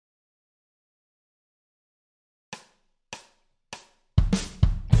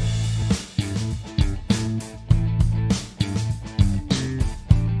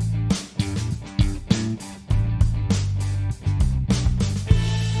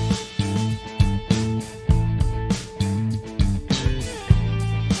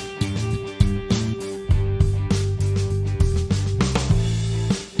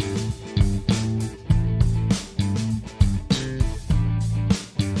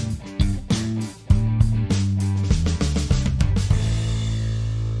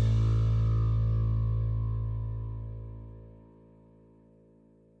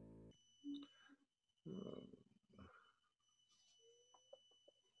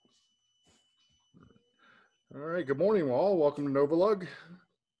All right, good morning, all. Welcome to Novalug.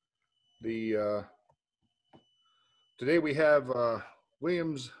 Today we have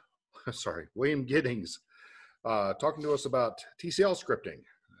William Giddings talking to us about TCL scripting.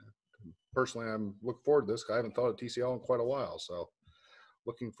 Personally, I'm looking forward to this. I haven't thought of TCL in quite a while, so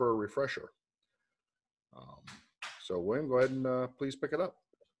looking for a refresher. So William, go ahead and please pick it up.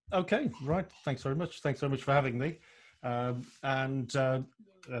 Okay, right. Thanks very much. Thanks very much for having me. I've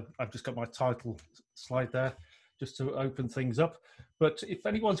just got my title slide there just to open things up. But if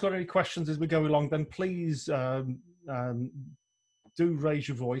anyone's got any questions as we go along, then please do raise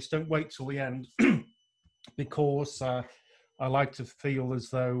your voice. Don't wait till the end because I like to feel as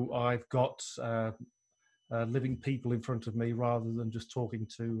though I've got living people in front of me rather than just talking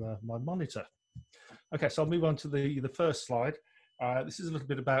to my monitor. Okay, so I'll move on to the first slide. This is a little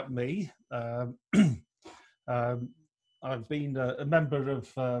bit about me. I've been a member of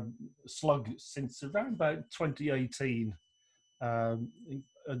Slug since around about 2018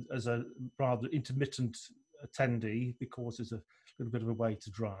 as a rather intermittent attendee because there's a little bit of a way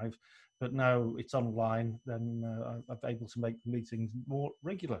to drive. But now it's online, then I'm able to make meetings more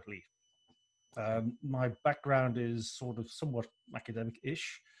regularly. My background is sort of somewhat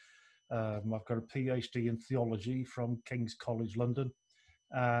academic-ish. I've got a PhD in theology from King's College London,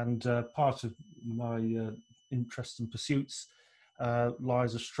 and part of my interests and pursuits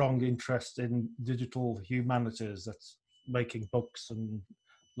lies a strong interest in digital humanities. That's making books and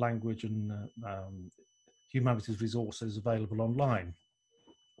language and humanities resources available online.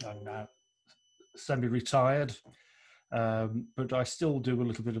 I'm now semi-retired, but I still do a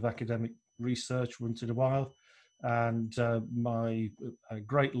little bit of academic research once in a while. And my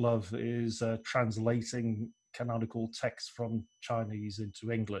great love is translating canonical texts from Chinese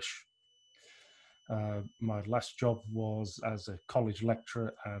into English. My last job was as a college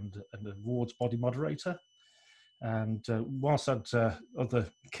lecturer and an awards body moderator. And whilst I'd other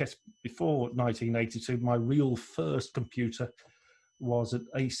kits before 1982, my real first computer was an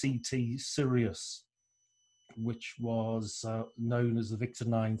ACT Sirius, which was known as the Victor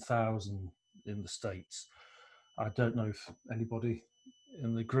 9000 in the States. I don't know if anybody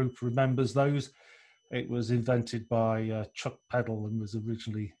in the group remembers those. It was invented by Chuck Peddle and was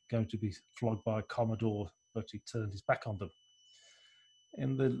originally going to be flogged by Commodore, but he turned his back on them.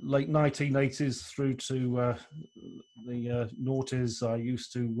 In the late 1980s through to the noughties, I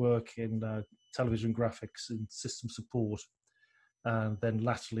used to work in television graphics and system support. And then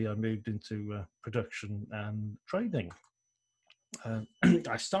latterly I moved into production and training.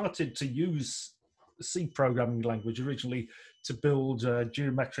 I started to use C programming language originally to build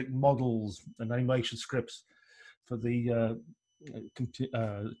geometric models and animation scripts for the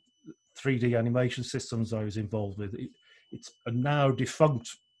 3D animation systems I was involved with. It's a now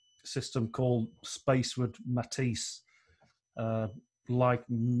defunct system called Spaceward Matisse. Like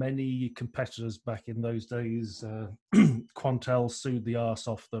many competitors back in those days, Quantel sued the arse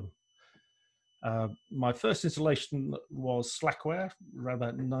off them. My first installation was Slackware around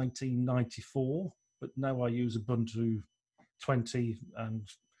about 1994, but now I use Ubuntu 20, and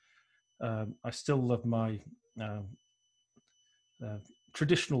I still love my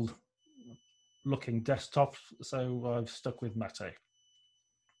traditional looking desktop, so I've stuck with Mate.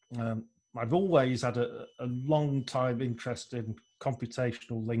 I've always had a long time interest in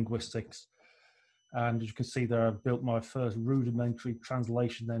computational linguistics, and as you can see there, I built my first rudimentary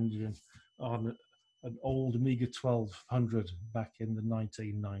translation engine on an old Amiga 1200 back in the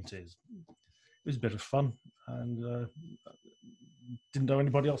 1990s. It was a bit of fun, and didn't know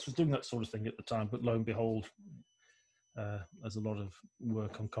anybody else was doing that sort of thing at the time, but lo and behold, there's a lot of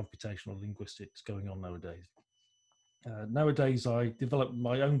work on computational linguistics going on nowadays. Nowadays, I develop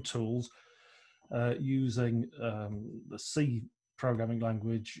my own tools using the C programming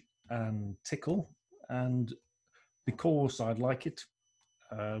language and Tickle, and because I like it,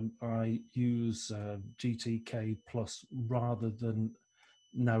 I use GTK plus rather than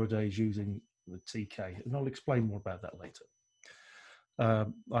nowadays using the TK, and I'll explain more about that later.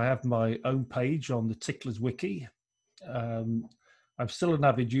 I have my own page on the Ticklers Wiki. I'm still an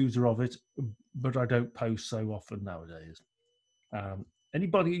avid user of it, but I don't post so often nowadays.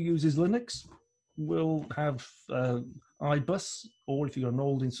 Anybody who uses Linux will have iBus, or if you've got an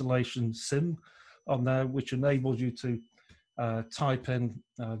old installation, SIM on there, which enables you to type in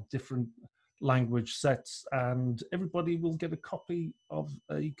different language sets, and everybody will get a copy of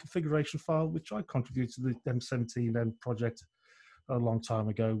a configuration file, which I contributed to the M17N project a long time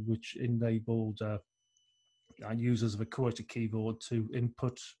ago, which enabled users of a QWERTY keyboard to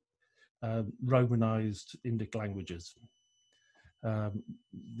input Romanized Indic languages.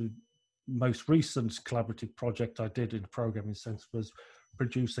 The most recent collaborative project I did in a programming sense was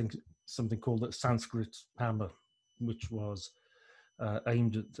producing something called the Sanskrit Hammer, which was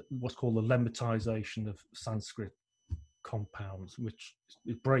aimed at what's called the lemmatization of Sanskrit compounds, which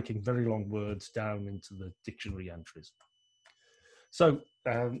is breaking very long words down into the dictionary entries. So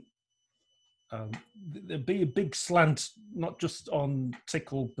there'd be a big slant, not just on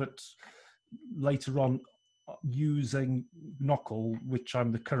Tickle, but later on using Nockle, which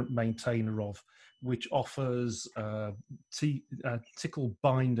I'm the current maintainer of, which offers Tickle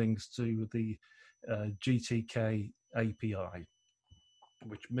bindings to the GTK API,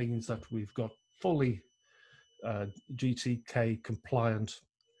 which means that we've got fully GTK compliant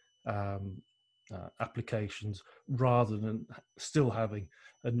applications rather than still having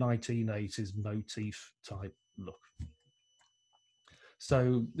a 1980s motif type look.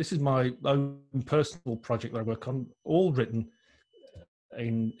 So this is my own personal project that I work on, all written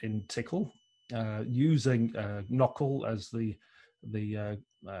in Tickle, using Nockle as the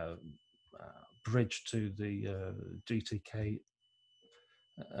bridge to the GTK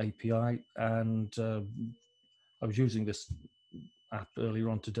API, and I was using this app earlier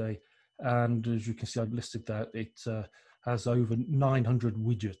on today, and as you can see, I've listed that it has over 900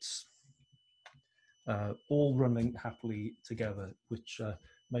 widgets, all running happily together, which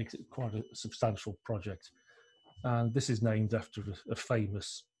makes it quite a substantial project. And this is named after a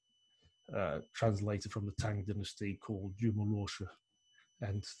famous translator from the Tang dynasty called Jumalosha,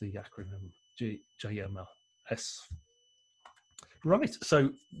 and the acronym JMLS. Right,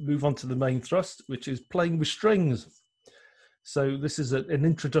 so move on to the main thrust, which is playing with strings. So this is an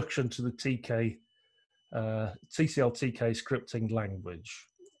introduction to the TCL TK scripting language.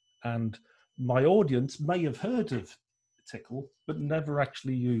 And my audience may have heard of Tickle, but never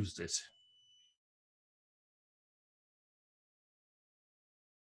actually used it.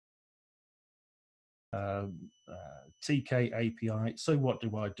 TK API. So what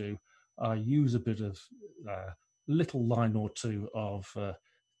do? I use a bit of little line or two of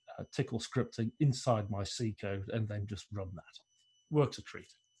Tickle scripting inside my C code and then just run that. Works a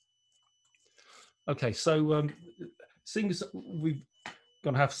treat. Okay, so seeing as we're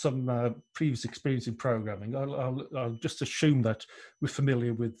going to have some previous experience in programming, I'll just assume that we're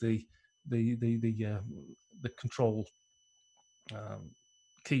familiar with the control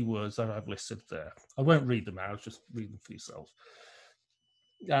keywords that I've listed there. I won't read them out, just read them for yourself.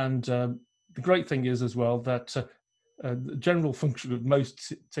 And the great thing is as well that the general function of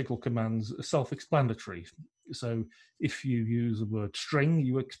most Tickle commands are self-explanatory. So if you use the word string,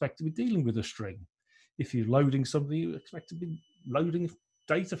 you expect to be dealing with a string. If you're loading something, you expect to be loading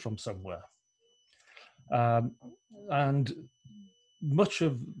data from somewhere. And much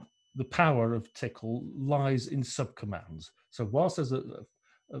of the power of Tickle lies in subcommands. So whilst there's an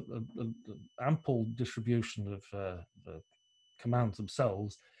ample distribution of the commands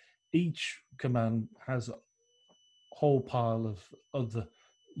themselves, each command has a whole pile of other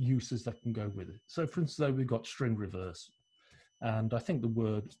uses that can go with it. So for instance, we've got string reverse, and I think the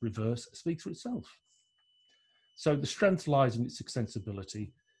word reverse speaks for itself. So the strength lies in its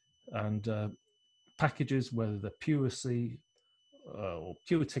extensibility, and packages, whether they're pure C or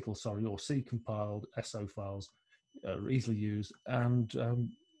pure Tickle, sorry, or C compiled SO files, are easily used, and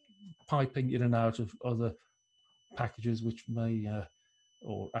piping in and out of other packages which may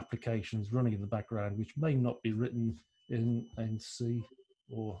or applications running in the background which may not be written in C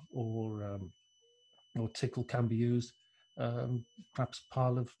or Tickle can be used. Perhaps a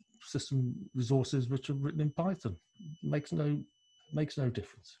pile of system resources which are written in Python makes no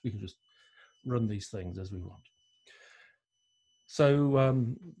difference. We can just run these things as we want. So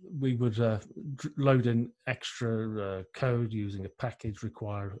we would load in extra code using a package,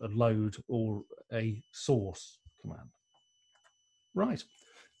 require a load or a source command. Right.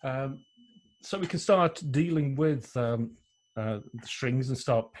 So we can start dealing with the strings and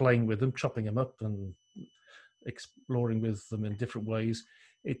start playing with them, chopping them up and exploring with them in different ways.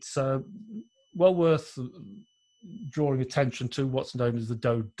 It's well worth drawing attention to what's known as the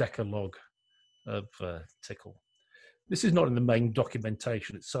dodecalogue of Tickle. This is not in the main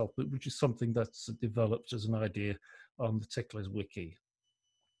documentation itself, but which is something that's developed as an idea on the Ticklers wiki.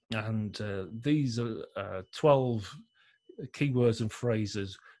 And these are 12 keywords and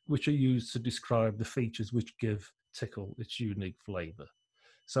phrases which are used to describe the features which give Tickle its unique flavor.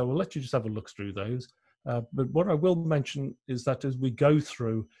 So we'll let you just have a look through those. But what I will mention is that as we go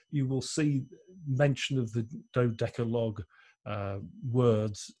through, you will see mention of the dodecalogue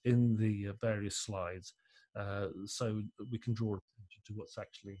words in the various slides. So we can draw attention to what's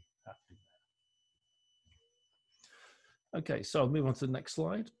actually happening there. Okay, so I'll move on to the next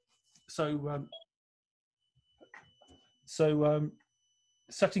slide.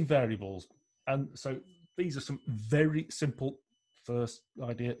 setting variables, and so these are some very simple first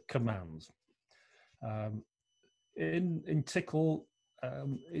idea commands. In Tickle,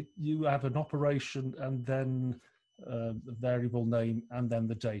 you have an operation and then the variable name and then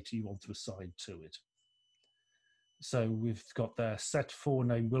the data you want to assign to it. So we've got there set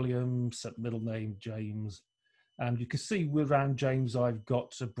forename William, set middle name James, and you can see around James I've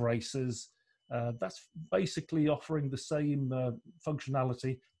got braces. That's basically offering the same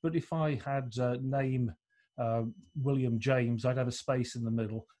functionality, but if I had name William James, I'd have a space in the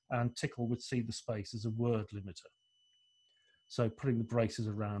middle, and Tickle would see the space as a word limiter. So putting the braces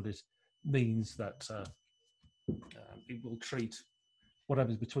around it means that it will treat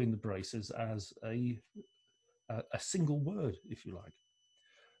whatever's between the braces as a single word, if you like.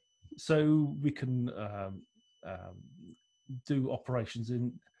 So we can do operations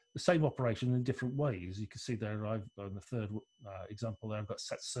in the same operation in different ways. You can see there, I've on the third example there, I've got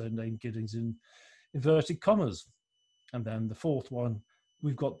set surname Giddings in inverted commas. And then the fourth one,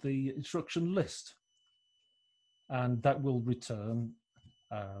 we've got the instruction list. And that will return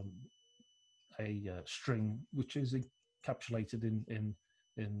a string which is encapsulated in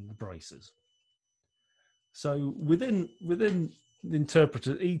the braces. So within the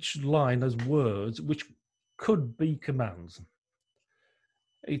interpreter, each line has words which could be commands.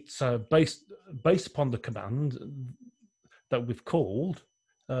 It's based upon the command that we've called.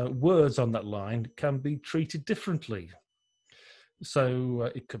 Words on that line can be treated differently.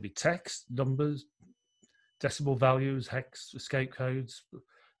 So it could be text, numbers, decimal values, hex, escape codes,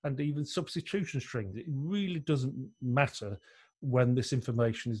 and even substitution strings. It really doesn't matter when this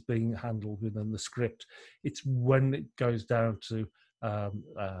information is being handled within the script. It's when it goes down to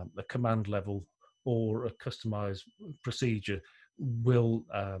a command level or a customized procedure will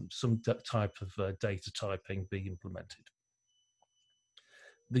some type of data typing be implemented.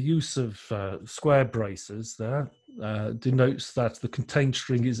 The use of square braces there denotes that the contained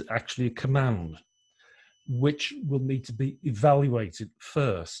string is actually a command, which will need to be evaluated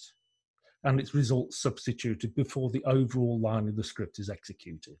first and its results substituted before the overall line of the script is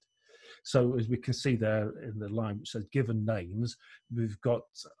executed. So as we can see there in the line which says given names, we've got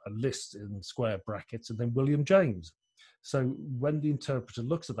a list in square brackets and then William James. So when the interpreter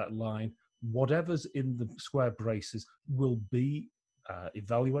looks at that line, whatever's in the square braces will be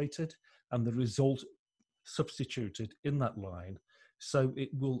evaluated and the result substituted in that line. So it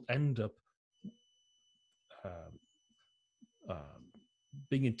will end up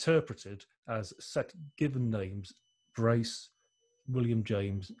being interpreted as set given names, brace, William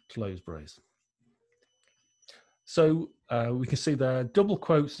James, close brace. So we can see there, double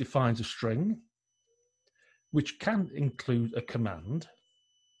quotes defines a string, which can include a command.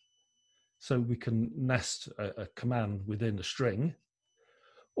 So we can nest a command within a string,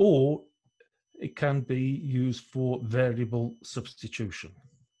 or it can be used for variable substitution.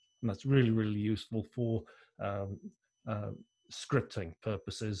 And that's really, really useful for scripting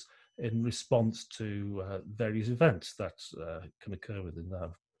purposes in response to various events that can occur within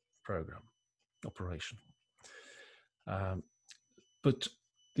that program operation. But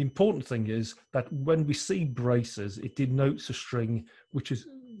the important thing is that when we see braces, it denotes a string which is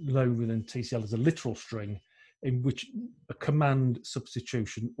known within TCL as a literal string, in which a command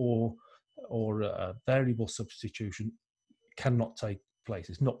substitution or a variable substitution cannot take place.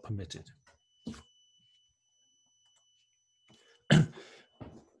 It's not permitted.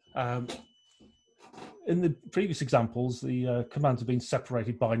 In the previous examples, the commands have been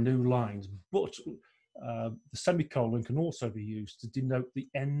separated by new lines, but the semicolon can also be used to denote the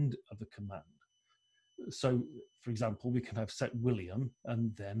end of the command. So, for example, we can have set William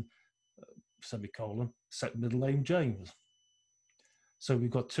and then semicolon, set middle name James. So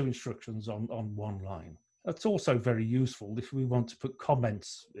we've got two instructions on one line. That's also very useful if we want to put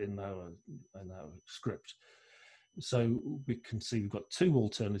comments in our script. So we can see we've got two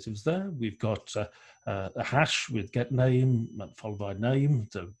alternatives there. We've got a hash with get name followed by name.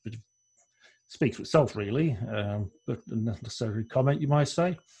 So it speaks for itself really, but a necessary comment you might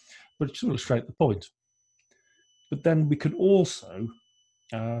say, but to illustrate the point. But then we can also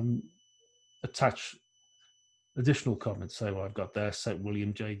attach additional comments. So I've got there set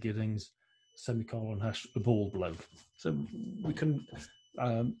William J Giddings semicolon hash a ball blow. So we can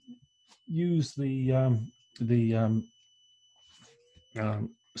use the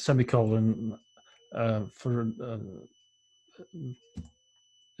semicolon for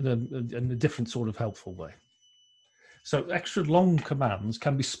in a different sort of helpful way. So extra long commands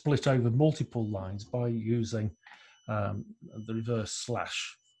can be split over multiple lines by using the reverse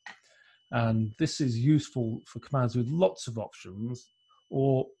slash. And this is useful for commands with lots of options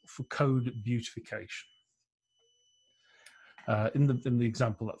or for code beautification. In the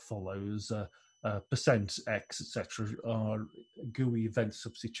example that follows, %x, etc., are GUI event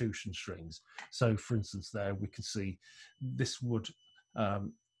substitution strings. So, for instance, there we can see this would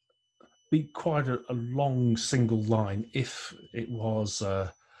be quite a long single line if it was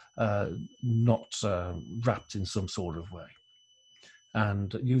not wrapped in some sort of way.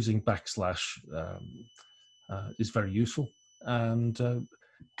 And using backslash is very useful and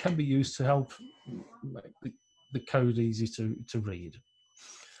can be used to help make the code easy to read.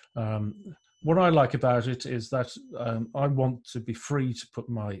 What I like about it is that I want to be free to put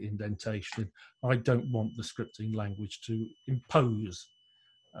my indentation in. I don't want the scripting language to impose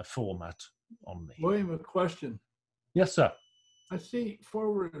a format on me. William, a question. Yes, sir. I see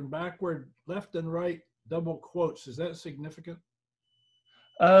forward and backward, left and right, double quotes. Is that significant?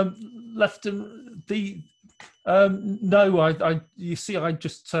 Left and the no, you see, I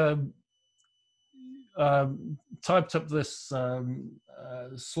just typed up this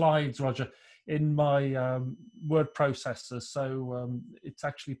slides, Roger, in my word processor, so it's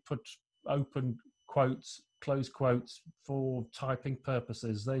actually put open quotes, close quotes for typing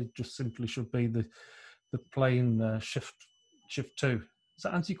purposes. They just simply should be the plain shift 2. Does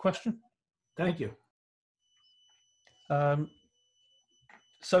that answer your question? Thank you.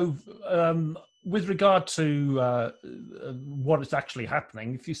 So with regard to what is actually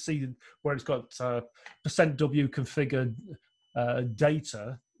happening, if you see where it's got %w configured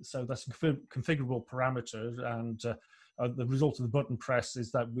data, so that's a configurable parameter, and the result of the button press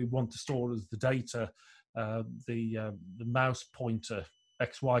is that we want to store as the data the mouse pointer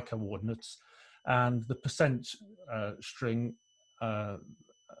XY coordinates, and the % string and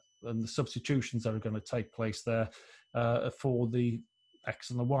the substitutions that are going to take place there for the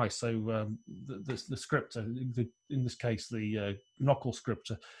X and the Y. So the scripter, in this case, the Canonical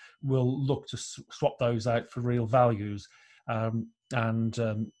scripter, will look to swap those out for real values, and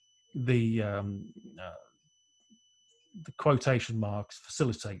the quotation marks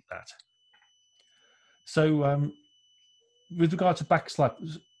facilitate that. So with regard to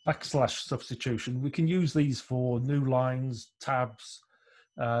backslash substitution, we can use these for new lines, tabs,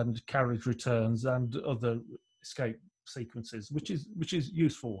 and carriage returns, and other escape sequences, which is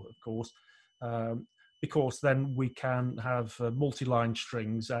useful, of course, because then we can have multi-line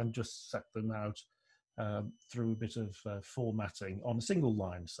strings and just set them out through a bit of formatting on a single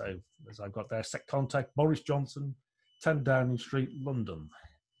line. So as I've got there, set contact Boris Johnson, 10 Downing Street, London,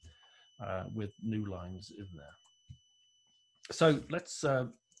 with new lines in there. So let's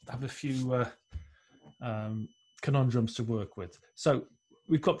have a few conundrums to work with. So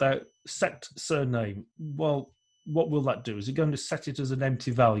we've got that set surname. Well, what will that do? Is it going to set it as an empty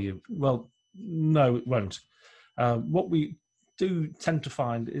value? Well, no, it won't. What we do tend to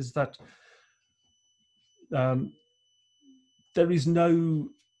find is that there is no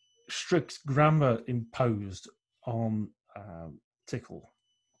strict grammar imposed on Tickle.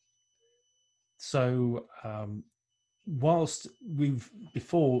 So whilst we've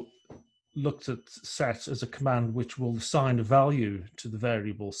before looked at set as a command which will assign a value to the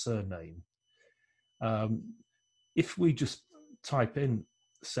variable surname, if we just type in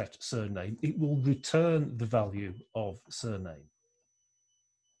set surname, it will return the value of surname.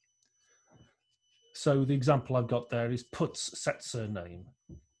 So the example I've got there is puts set surname,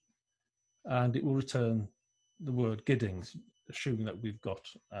 and it will return the word Giddings, assuming that we've got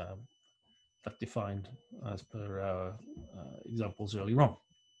that defined as per our examples earlier on.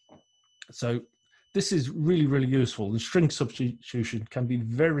 So this is really, really useful, and string substitution can be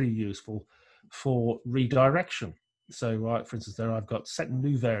very useful for redirection. So for instance, there I've got set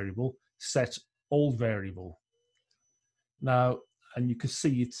new variable, set old variable. Now, and you can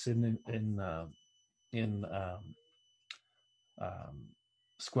see it's in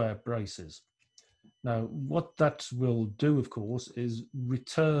square braces. Now, what that will do, of course, is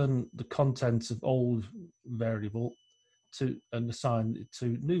return the contents of old variable and assign it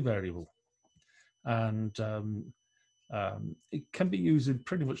to new variable. And it can be used in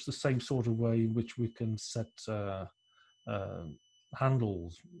pretty much the same sort of way in which we can set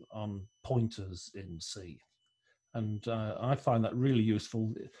handles on pointers in C. And I find that really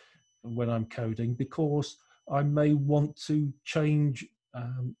useful when I'm coding, because I may want to change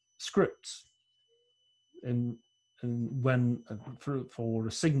scripts for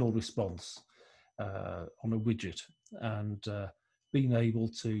a signal response on a widget, and being able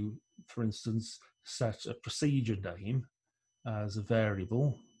to, for instance, set a procedure name as a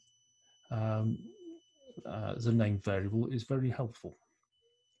variable, as a named variable, is very helpful.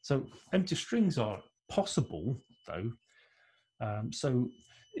 So empty strings are possible, though. So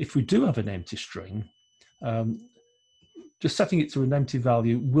if we do have an empty string, just setting it to an empty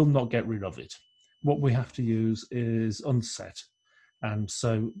value will not get rid of it. What we have to use is unset. And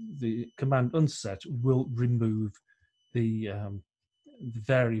so the command unset will remove the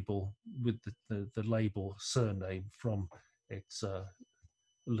variable with the label surname from its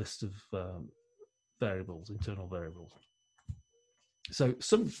list of variables, internal variables. So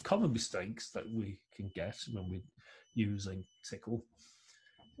some common mistakes that we can get when we're using Tickle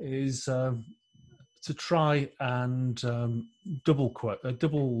is to try and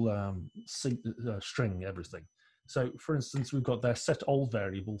string everything. So for instance, we've got there set old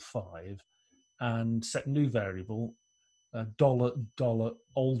variable 5 and set new variable $$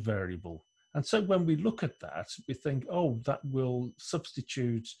 old variable. And so when we look at that, we think, oh, that will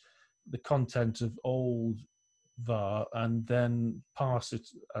substitute the content of old var and then pass it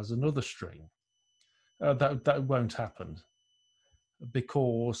as another string. That won't happen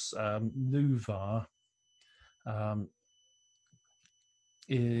because new var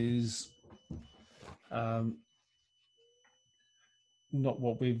is not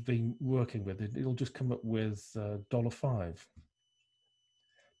what we've been working with. It'll just come up with $5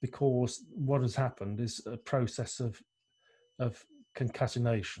 because what has happened is a process of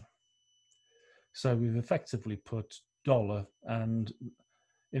concatenation. So we've effectively put $ and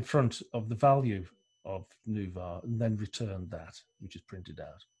in front of the value of new var and then returned that, which is printed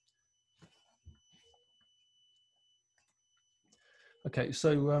out. Okay,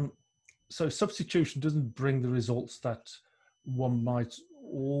 so so substitution doesn't bring the results that one might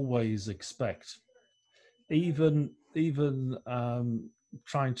always expect. Even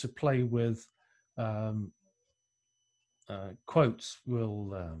trying to play with quotes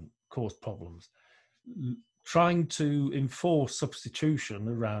will cause problems. Trying to enforce substitution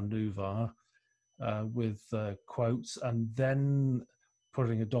around new var with quotes and then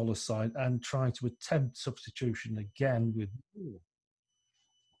putting a $ and trying to attempt substitution again with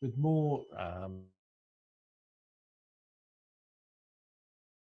more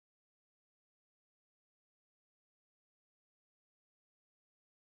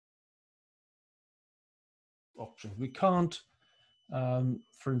options. We can't,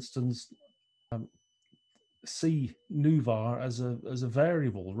 for instance, see new var as a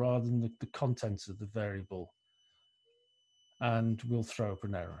variable rather than the contents of the variable, and we'll throw up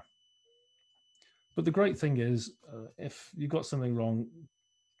an error. But the great thing is, if you got something wrong,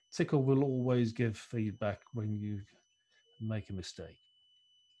 Tickle will always give feedback when you make a mistake.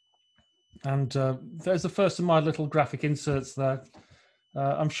 And there's the first of my little graphic inserts there.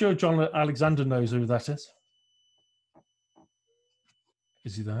 I'm sure John Alexander knows who that is.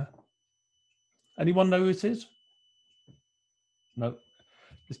 Is he there? Anyone know who it is? No.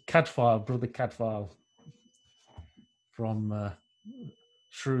 It's Cadfile, Brother Cadfile from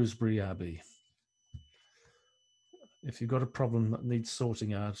Shrewsbury Abbey. If you've got a problem that needs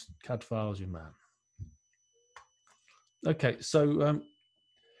sorting out, Cadfile's your man. Okay, so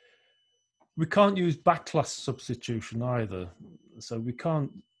we can't use backclass substitution either. So we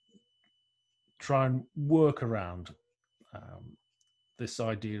can't try and work around this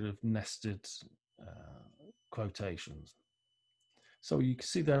idea of nested quotations. So you can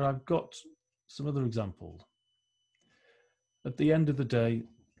see there, I've got some other examples. At the end of the day,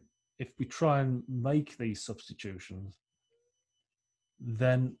 if we try and make these substitutions,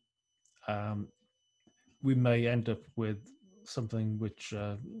 then we may end up with something which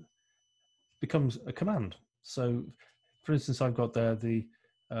becomes a command. So, for instance, I've got there the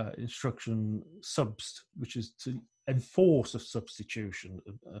instruction subst, which is to enforce a substitution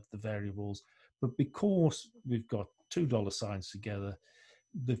of the variables. But because we've got $2 signs together,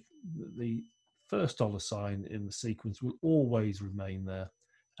 the first $sign in the sequence will always remain there,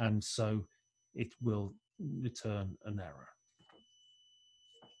 and so it will return an error.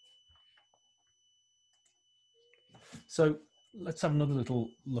 So let's have another little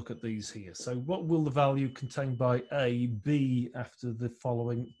look at these here. So what will the value contained by A be after the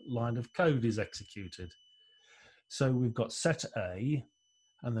following line of code is executed? So we've got set A,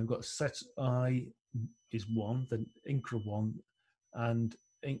 and then we've got set I is 1, then incra 1, and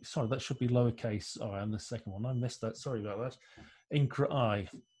sorry, that should be lowercase I on the second one. I missed that. Sorry about that. Incra I,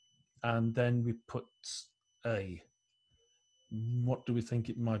 and then we put A. What do we think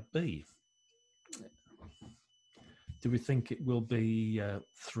it might be? Do we think it will be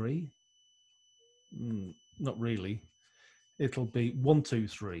 3? Not really. It'll be 1, 2,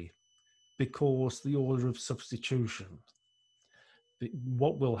 3, because the order of substitution.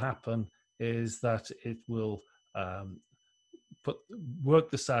 What will happen is that it will work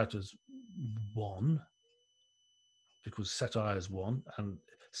this out as 1, because set I as 1, and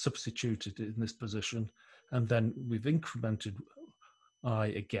substitute it in this position, and then we've incremented I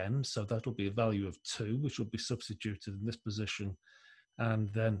again, so that'll be a value of 2, which will be substituted in this position, and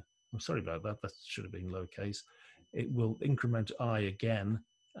then, I'm sorry about that, that should have been lowercase. It will increment I again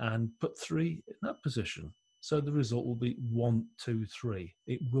and put 3 in that position. So the result will be 1, 2, 3.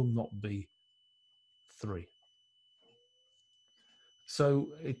 It will not be 3. So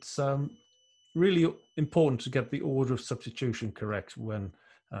it's really important to get the order of substitution correct when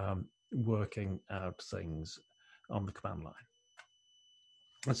working out things on the command line.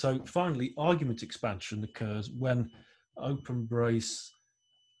 And so finally, argument expansion occurs when open brace,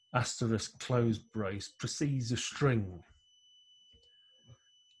 asterisk, close brace precedes a string.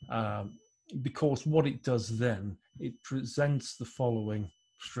 Because what it does then, it presents the following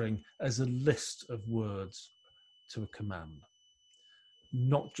string as a list of words to a command,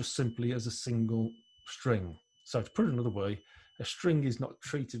 not just simply as a single string. So to put it another way, a string is not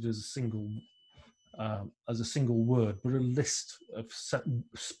treated as a single word, but a list of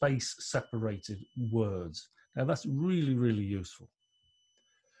space-separated words. Now that's really, really useful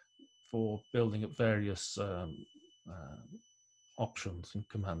for building up various options in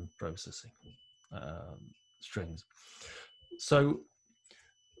command processing strings. So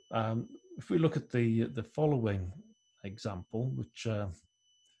if we look at the following example, which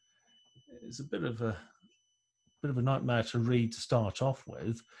is a bit of a nightmare to read to start off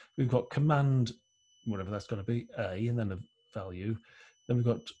with, we've got command, whatever that's going to be, A, and then a value. Then we've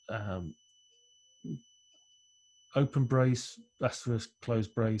got open brace, asterisk, close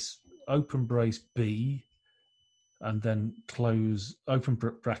brace, open brace B, and then close, open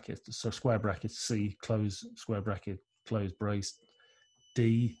bracket, so square bracket C, close square bracket, close brace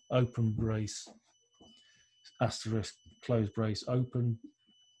D, open brace, asterisk, close brace, open,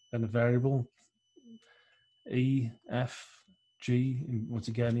 then a variable E, F, G, once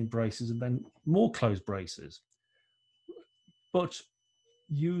again in braces, and then more closed braces. But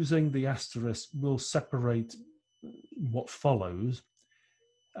using the asterisk will separate what follows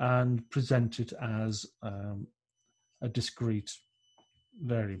and present it as a discrete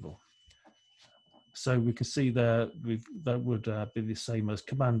variable. So we can see there that would be the same as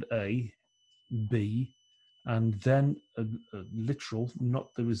command A, B, and then a literal,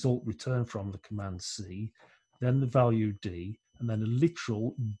 not the result returned from the command C, then the value D, and then a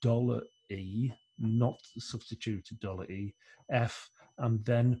literal $E, not the substituted $E, F, and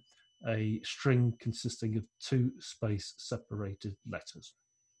then a string consisting of 2 space-separated letters,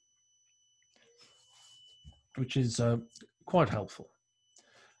 which is quite helpful.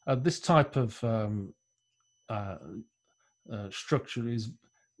 This type of structure is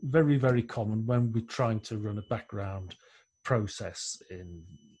very, very common when we're trying to run a background process in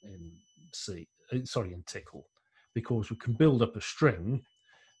Tickle, because we can build up a string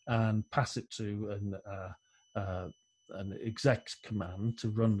and pass it to an exec command to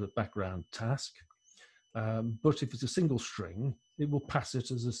run the background task. But if it's a single string, it will pass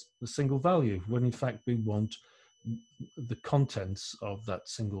it as a single value, when in fact we want the contents of that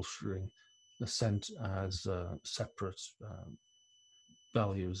single string sent as separate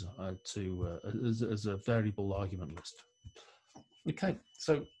values as a variable argument list. Okay,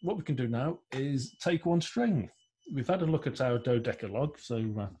 so what we can do now is take one string. We've had a look at our dodecalogue,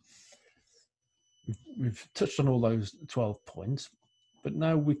 so we've touched on all those 12 points, but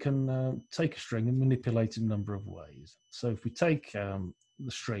now we can take a string and manipulate it a number of ways. So if we take the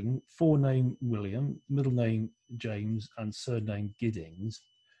string, forename William, middle name James, and surname Giddings,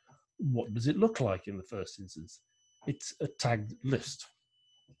 what does it look like in the first instance? It's a tagged list.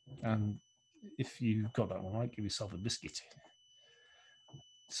 And if you got that one right, give yourself a biscuit.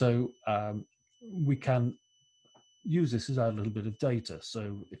 So we can use this as our little bit of data.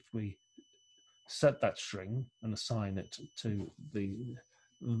 So if we set that string and assign it to the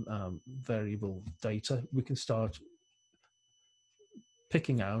variable data, we can start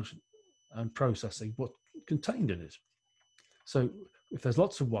picking out and processing what's contained in it. So if there's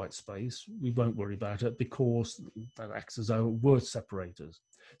lots of white space, we won't worry about it because that acts as our word separators.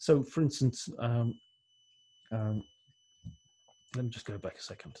 So for instance, let me just go back a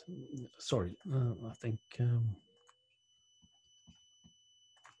second. Sorry, I think,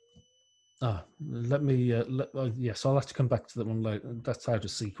 yes, I'll have to come back to that one later. That's out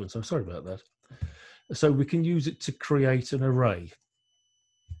of sequence. I'm sorry about that. So we can use it to create an array.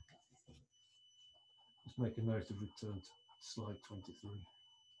 Let's make a note of return to slide 23.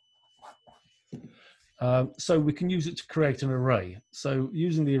 So we can use it to create an array. So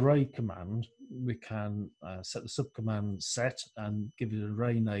using the array command, we can set the subcommand set and give it an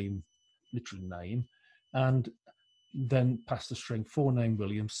array name, literal name, and then pass the string forename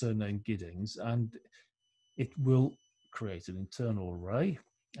William, surname Giddings, and it will create an internal array.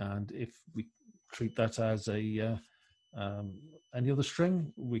 And if we treat that as a any other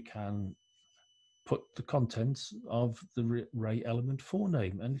string, we can put the contents of the array element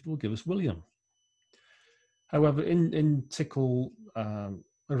forename, and it will give us William. However, in Tickle,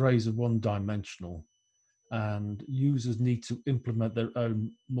 arrays are one-dimensional, and users need to implement their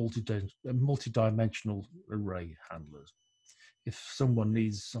own multi-dimensional array handlers. If someone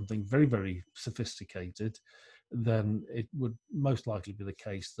needs something very, very sophisticated, then it would most likely be the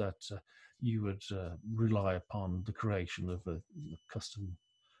case that you would rely upon the creation of a custom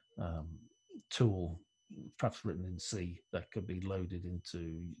tool, perhaps written in C, that could be loaded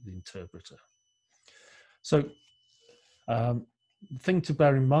into the interpreter. So the thing to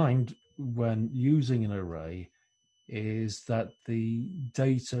bear in mind when using an array is that the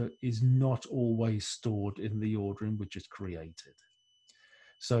data is not always stored in the order in which it's created.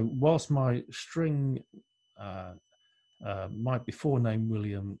 So whilst my string might be forename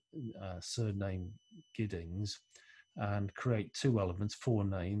William, surname Giddings, and create two elements,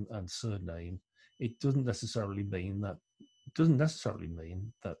 forename and surname, it doesn't necessarily mean that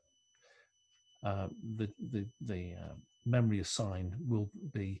the memory assigned will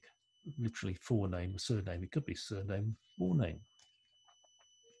be literally forename, surname. It could be surname, forename.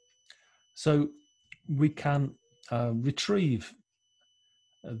 So we can retrieve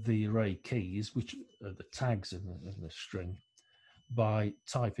the array keys, which are the tags in the string, by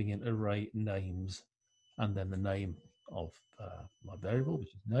typing in array names and then the name of my variable,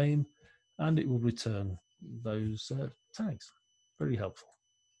 which is name, and it will return those tags. Very helpful.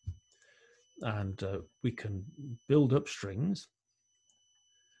 And we can build up strings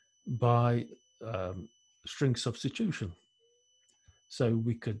by string substitution. So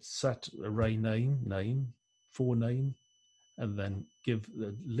we could set array name, forename, and then give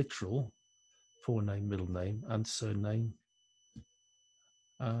the literal forename, middle name, and surname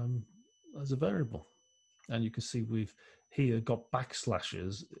as a variable. And you can see we've here got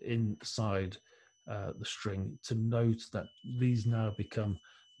backslashes inside the string to note that these now become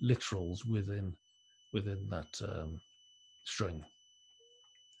literals within that string.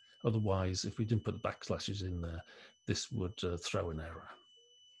 Otherwise, if we didn't put the backslashes in there, this would throw an error.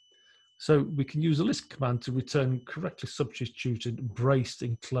 So we can use a list command to return correctly substituted braced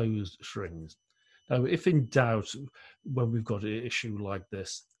enclosed strings. Now, if in doubt, when we've got an issue like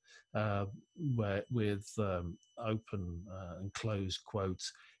this, where with open and closed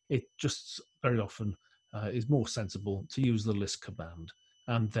quotes, it just very often is more sensible to use the list command,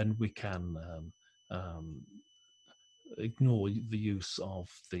 and then we can ignore the use of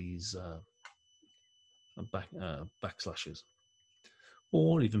these backslashes.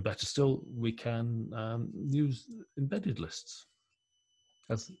 Or even better still, we can use embedded lists,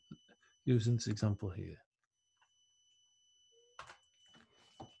 as used in this example here.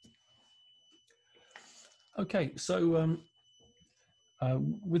 Okay, so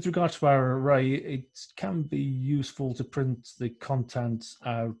with regard to our array, it can be useful to print the contents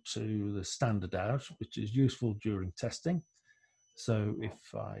out to the standard out, which is useful during testing. So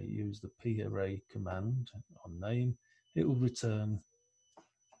if I use the parray command on name, it will return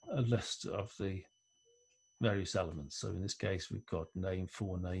a list of the various elements. So in this case, we've got name,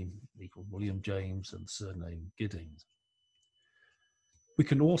 forename equal William James, and surname Giddings. We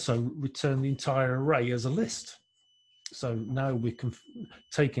can also return the entire array as a list. So now we can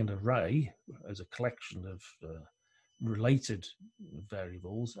take an array as a collection of related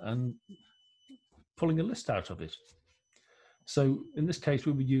variables and pulling a list out of it. So in this case,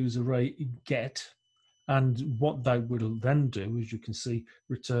 we would use array get, and what that will then do, as you can see,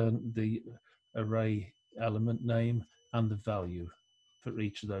 return the array element name and the value for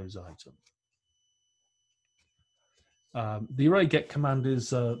each of those items. The array get command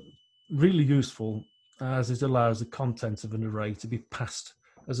is really useful, as it allows the contents of an array to be passed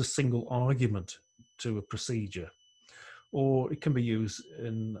as a single argument to a procedure, or it can be used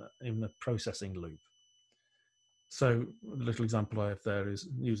in a processing loop. So the little example I have there is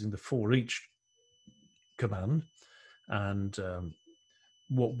using the for each command, and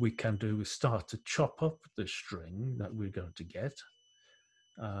what we can do is start to chop up the string that we're going to get,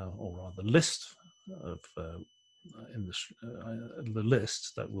 or rather list of the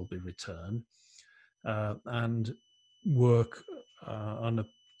list that will be returned, and work on a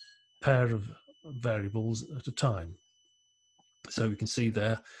pair of variables at a time. So we can see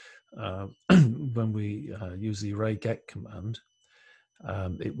there when we use the array get command,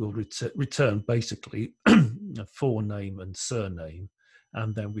 it will return basically a forename and surname,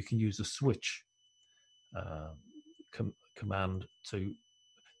 and then we can use a switch command to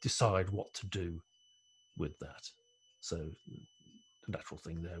decide what to do with that. So the natural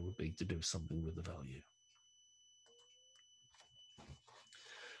thing there would be to do something with the value.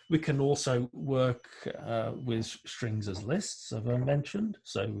 We can also work with strings as lists, as I mentioned.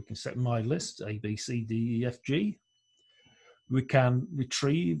 So we can set my list, A, B, C, D, E, F, G. We can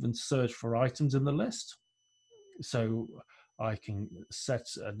retrieve and search for items in the list. So I can set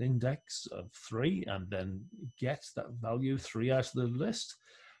an index of 3 and then get that value 3 out of the list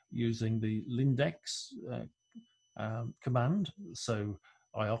using the lindex command. So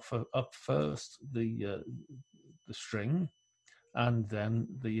I offer up first the string and then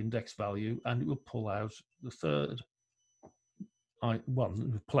the index value, and it will pull out the third.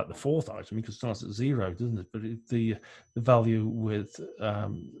 Pull out the fourth item because it starts at 0, doesn't it? But the value with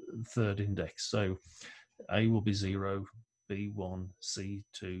third index. So A will be 0, B 1, C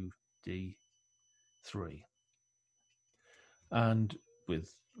 2, D 3. And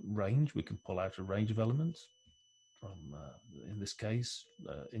with range, we can pull out a range of elements from, in this case,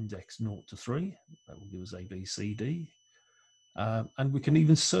 index 0 to 3. That will give us A, B, C, D. And we can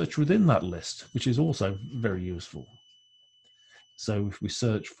even search within that list, which is also very useful. So if we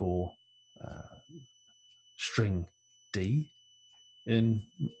search for string D in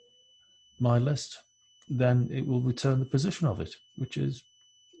my list, then it will return the position of it, which is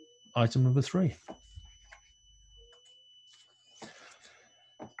item number 3.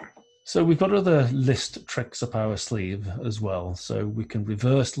 So we've got other list tricks up our sleeve as well. So we can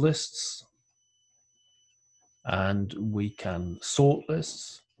reverse lists, and we can sort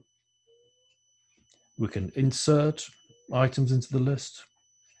lists. We can insert items into the list.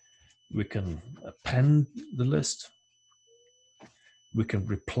 We can append the list. We can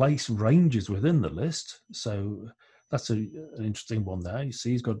replace ranges within the list. So that's an interesting one there. You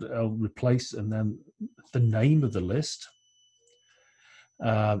see, he's got replace and then the name of the list.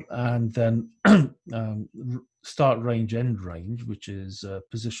 And then start range, end range, which is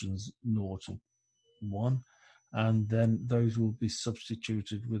positions 0 to 1. And then those will be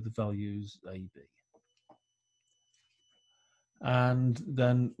substituted with the values A, B. And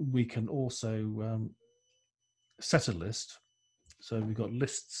then we can also set a list. So we've got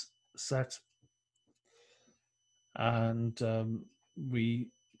lists set, and we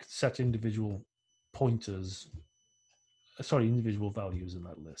set individual pointers, individual values in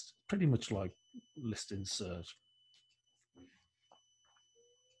that list, pretty much like list insert.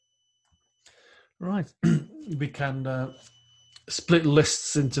 Right, we can split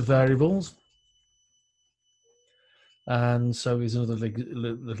lists into variables. And so here's another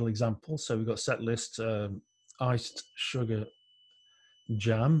little example. So we've got set list iced sugar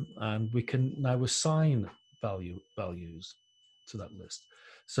jam, and we can now assign values to that list.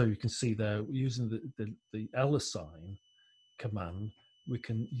 So you can see there, using the lassign command, we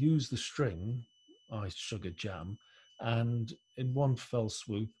can use the string iced sugar jam and in one fell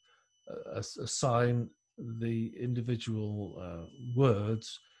swoop assign the individual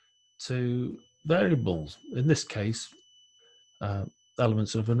words to variables, in this case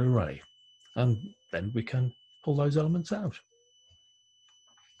elements of an array, and then we can pull those elements out.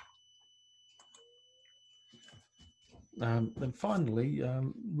 Then finally,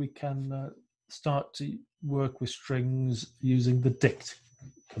 we can start to work with strings using the dict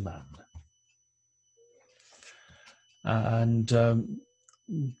command. And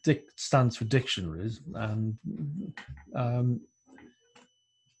dict stands for dictionaries. And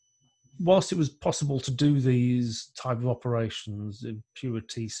whilst it was possible to do these type of operations in pure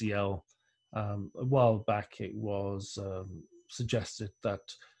TCL, a while back it was suggested that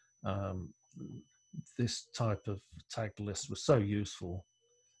this type of tagged list was so useful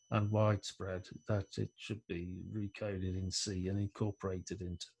and widespread that it should be recoded in C and incorporated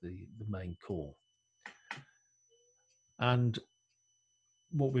into the main core. And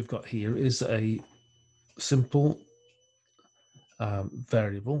what we've got here is a simple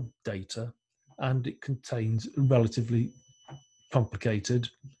variable data, and it contains a relatively complicated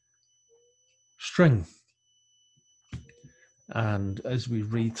string. And as we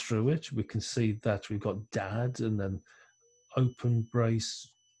read through it, we can see that we've got dad and then open brace,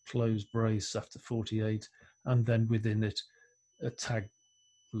 close brace after 48, and then within it, a tag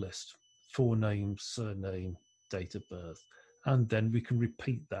list, forename, surname, date of birth. And then we can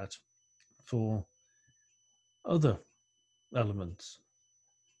repeat that for other elements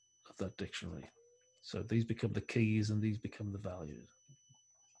of that dictionary. So these become the keys and these become the values.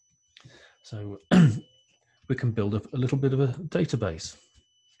 So we can build a little bit of a database.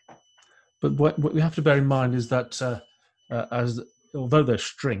 But what we have to bear in mind is that although they're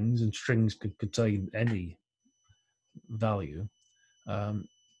strings, and strings can contain any value,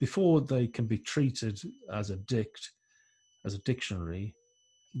 before they can be treated as a dictionary,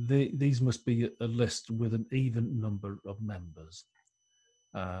 these must be a list with an even number of members.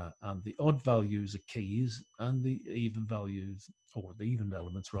 And the odd values are keys, and the even values, or the even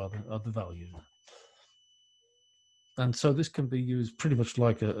elements rather, are the values. And so this can be used pretty much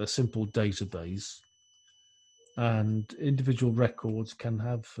like a simple database. And individual records can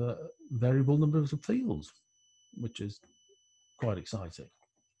have variable numbers of fields, which is quite exciting.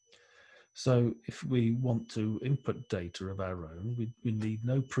 So if we want to input data of our own, we need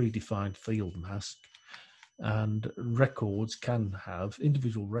no predefined field mask, and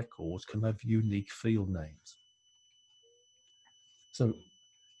individual records can have unique field names. So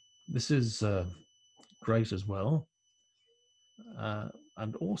this is great as well.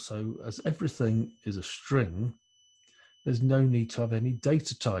 And also, as everything is a string, there's no need to have any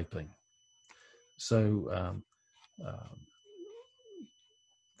data typing. So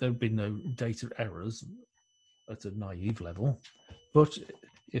there'd be no data errors at a naive level, but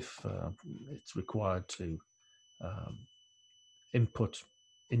if it's required to input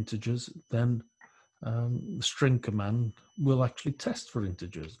integers, then the string command will actually test for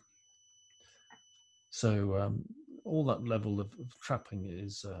integers. So all that level of trapping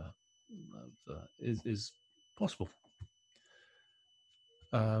is possible.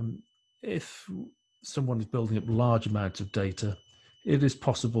 If someone is building up large amounts of data, it is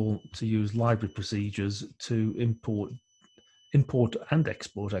possible to use library procedures to import and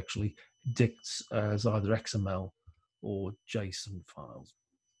export actually dicts as either XML or JSON files.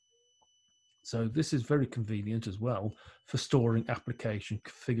 So this is very convenient as well for storing application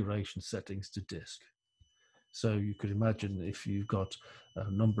configuration settings to disk. So you could imagine if you've got a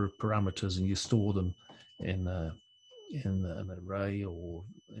number of parameters and you store them in an array or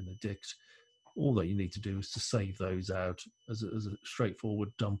in a dict, all that you need to do is to save those out as a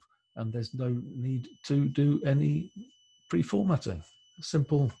straightforward dump, and there's no need to do any pre-formatting.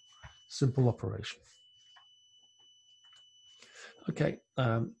 Simple operation. Okay,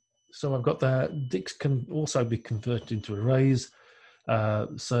 so I've got there. Dicts can also be converted into arrays.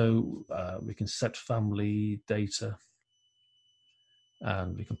 So we can set family data,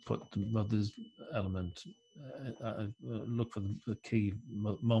 and we can put the mother's element, look for the key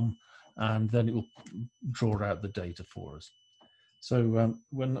mum, and then it will draw out the data for us. So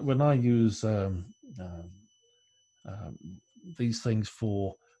when I use these things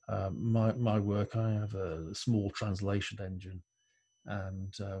for my work, I have a small translation engine,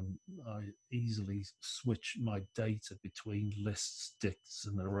 and I easily switch my data between lists, dicts,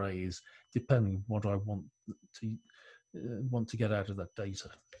 and arrays, depending on what I want to get out of that data.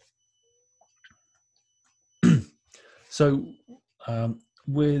 So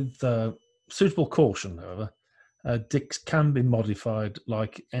with suitable caution, however, dicts can be modified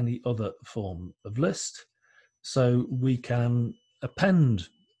like any other form of list. So we can append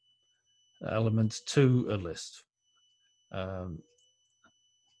elements to a list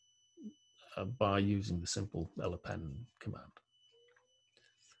by using the simple lappend command.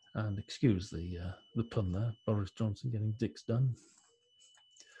 And excuse the pun there, Boris Johnson getting dicts done.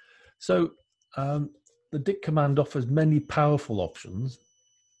 So the dict command offers many powerful options.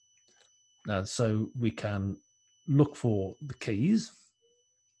 So we can look for the keys,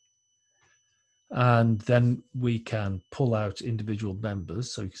 and then we can pull out individual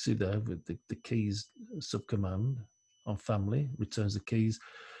members. So you can see there with the keys subcommand on family returns the keys,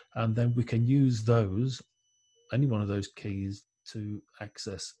 and then we can use those, any one of those keys, to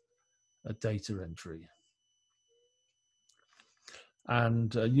access a data entry.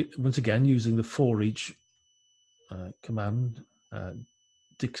 And once again, using the for each command,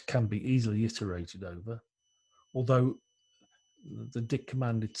 dicts can be easily iterated over, although the dict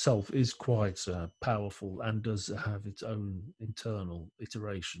command itself is quite powerful and does have its own internal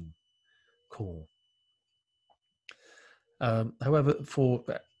iteration call. However, for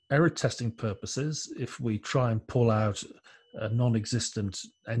error testing purposes, if we try and pull out a non-existent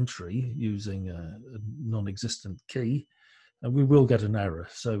entry using a non-existent key, we will get an error.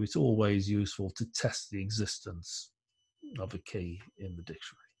 So it's always useful to test the existence of a key in the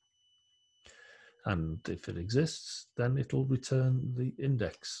dictionary. And if it exists, then it'll return the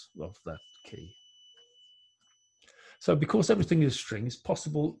index of that key. So because everything is string, it's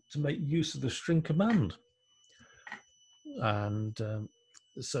possible to make use of the string command. And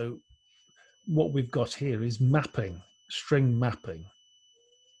so what we've got here is mapping, string mapping.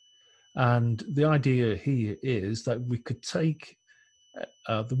 And the idea here is that we could take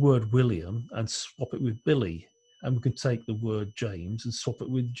the word William and swap it with Billy, and we can take the word James and swap it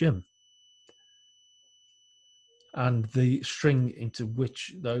with Jim. And the string into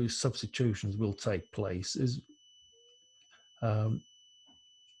which those substitutions will take place is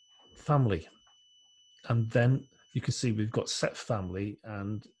family. And then you can see we've got set family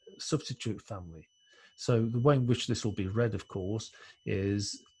and substitute family. So the way in which this will be read, of course,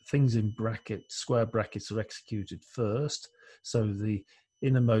 is things in brackets, square brackets, are executed first. So the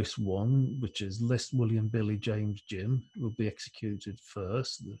innermost one, which is list William, Billy, James, Jim, will be executed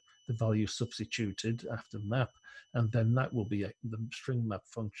first. The value substituted after map, and then that will be the string map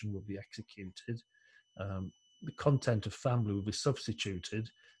function will be executed. The content of family will be substituted,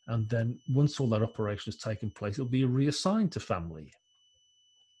 and then once all that operation has taken place, it'll be reassigned to family.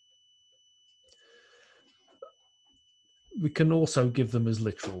 We can also give them as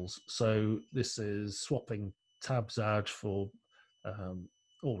literals. So this is swapping tabs out for,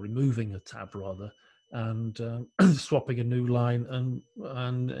 or removing a tab rather, and swapping a new line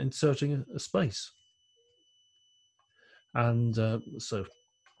and inserting a space. And so,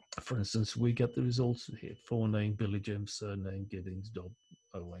 for instance, we get the results here: forename Billy Jim, surname Giddings, Dob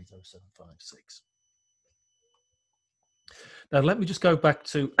 080756. Now, let me just go back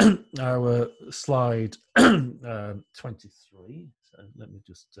to our slide 23. So let me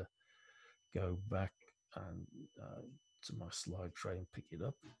just go back and to my slide tray and pick it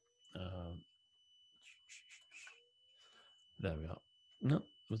up. There we are. No,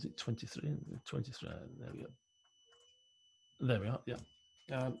 was it 23? 23. There we go. There we are. Yeah.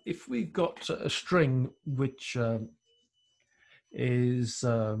 If we've got a string which is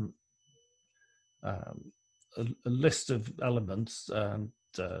a list of elements and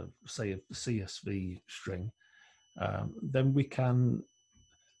say a CSV string, then we can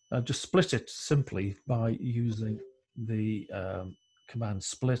just split it simply by using the command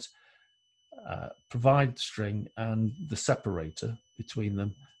split, provide the string and the separator between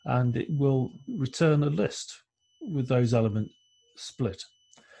them, and it will return a list with those elements split.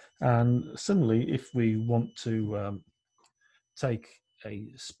 And similarly, if we want to take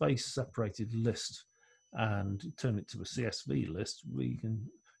a space separated list and turn it to a CSV list, we can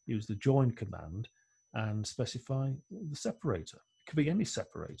use the join command and specify the separator. It could be any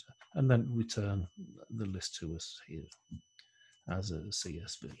separator, and then return the list to us here as a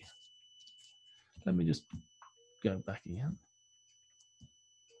CSV. Let me just go back again.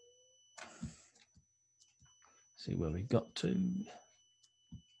 See where we got to.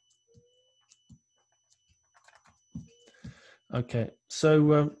 Okay,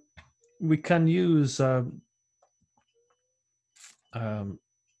 so we can use a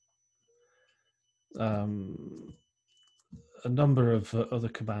number of other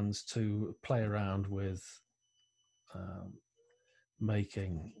commands to play around with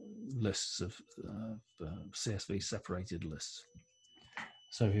making lists of CSV separated lists.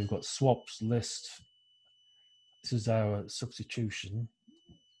 So we've got swaps list. This is our substitution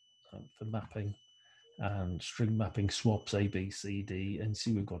for mapping, and string mapping swaps A, B, C, D, and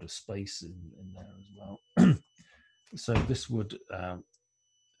see we've got a space in there as well. So this would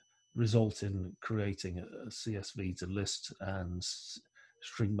result in creating a CSV to list and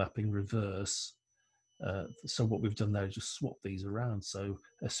string mapping reverse. So what we've done there is just swap these around. So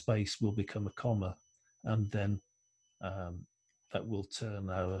a space will become a comma, and then that will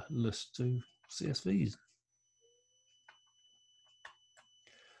turn our list to CSVs.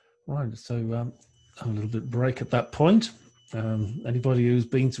 Right, so a little bit break at that point. Anybody who's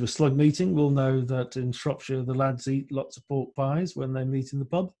been to a slug meeting will know that in Shropshire the lads eat lots of pork pies when they meet in the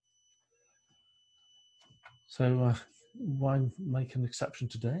pub. So why make an exception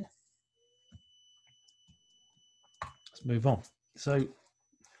today? Let's move on. So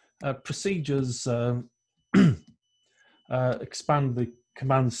procedures expand the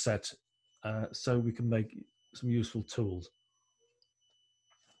command set so we can make some useful tools.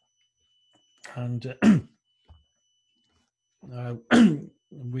 And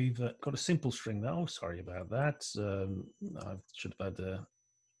we've got a simple string there. Oh, sorry about that. I should have had a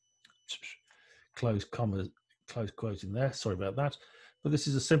close comma, close quote in there. Sorry about that. But this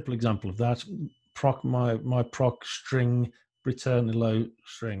is a simple example of that. Proc my proc string return hello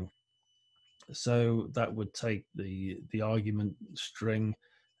string. So that would take the argument string,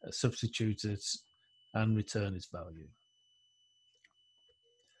 substitute it, and return its value.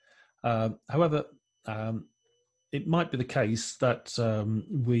 However, it might be the case that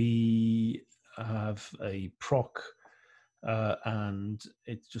we have a proc and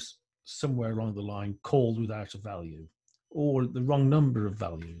it's just somewhere along the line called without a value, or the wrong number of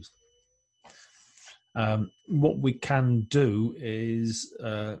values. What we can do is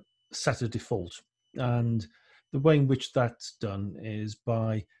set a default, and the way in which that's done is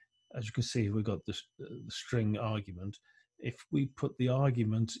by, as you can see, we've got the string argument. If we put the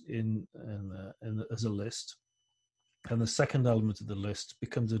argument in as a list, and the second element of the list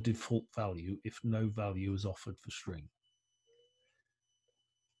becomes a default value if no value is offered for string,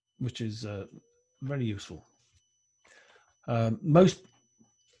 which is very useful. Most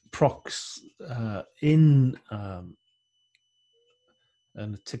procs in a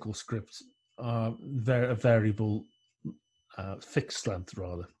Tickle script are a variable fixed length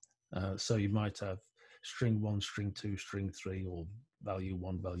rather. So you might have string 1, string 2, string 3, or value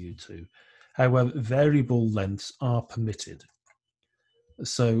 1, value 2. However, variable lengths are permitted.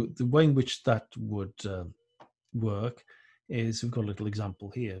 So the way in which that would work is, we've got a little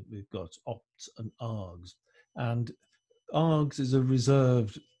example here. We've got opt and args. And args is a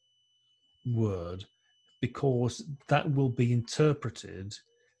reserved word because that will be interpreted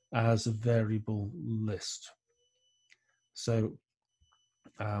as a variable list. So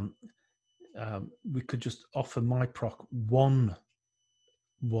we could just offer myproc one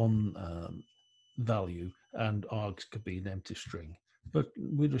value, and args could be an empty string. But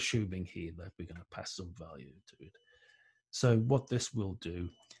we're assuming here that we're going to pass some value to it. So what this will do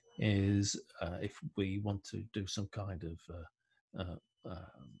is, if we want to do some kind of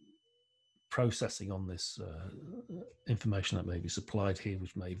processing on this information that may be supplied here,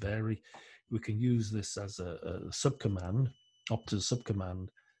 which may vary, we can use this as a subcommand, opt as a subcommand,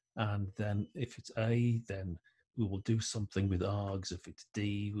 and then if it's A, then we will do something with args. If it's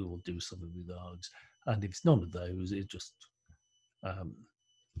D, we will do something with args. And if it's none of those, it just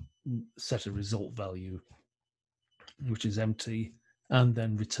set a result value, which is empty, and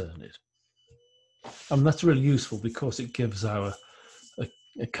then return it. And that's really useful because it gives our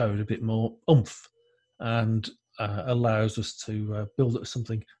code a bit more oomph and allows us to build up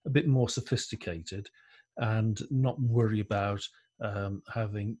something a bit more sophisticated and not worry about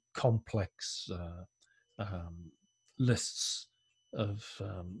having complex lists of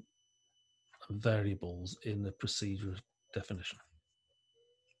variables in the procedure definition.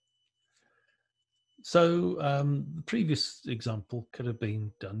 So the previous example could have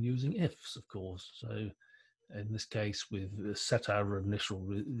been done using ifs, of course. So in this case, we've set our initial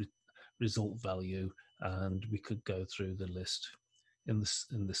result value, and we could go through the list in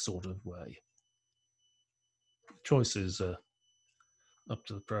this sort of way. Choices are up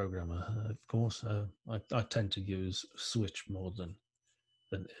to the programmer, of course. I tend to use switch more than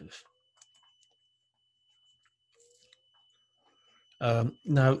if.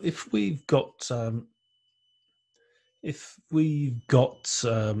 Now, if we've got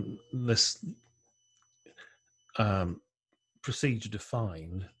this procedure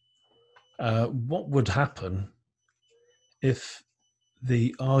defined, what would happen if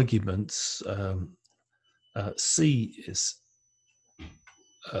the arguments C is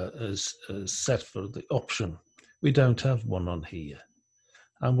set for the option? We don't have one on here.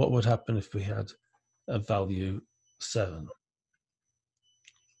 And what would happen if we had a value 7?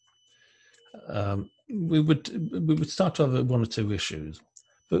 We would start to have one or two issues,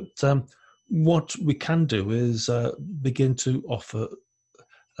 but what we can do is begin to offer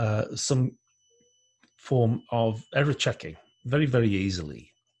some form of error checking very, very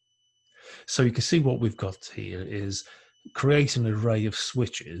easily. So you can see what we've got here is create an array of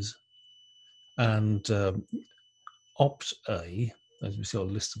switches, and opt A, as we see a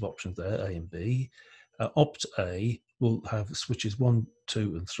list of options there, A and B. Opt A will have switches 1,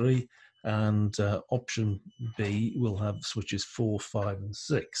 2, and 3, and option B will have switches 4, 5, and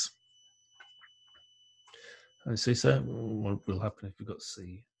 6. And see, so what will happen if we've got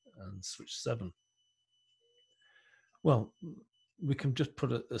C and switch 7? Well, we can just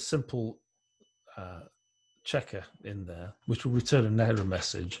put a simple checker in there, which will return an error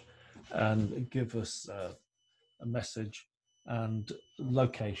message and give us a message and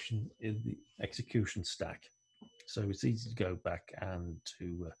location in the execution stack. So it's easy to go back and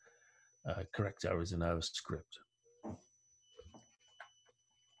to correct errors in our script.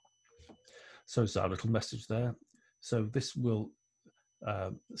 So it's our little message there. So this will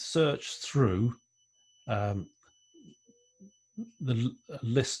search through the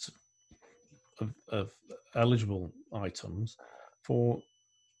list of eligible items for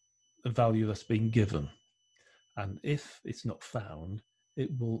the value that's been given. And if it's not found, it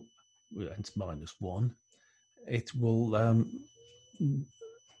will, it's -1, it will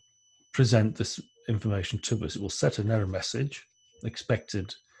present this information to us. It will set an error message,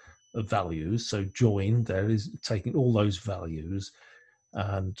 expected values. So join there is taking all those values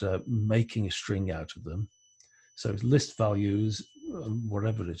and making a string out of them. So list values,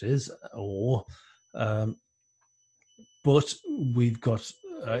 whatever it is, or but we've got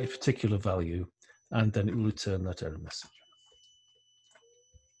a particular value, and then it will return that error message.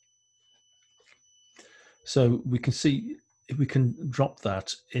 So we can see if we can drop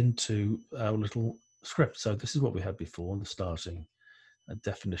that into our little script. So this is what we had before, the starting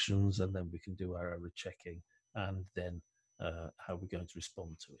definitions, and then we can do our error checking, and then how we're going to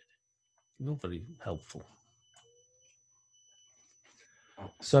respond to it. Not very helpful.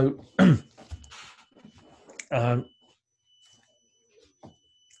 So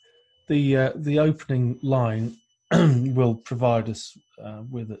the opening line will provide us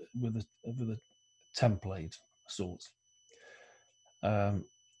with a template sort.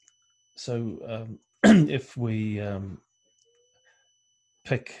 If we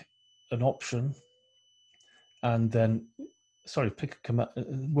pick an option and then pick a command,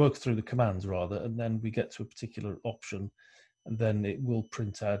 work through the commands rather, and then we get to a particular option, and then it will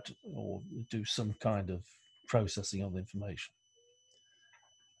print out or do some kind of processing of the information.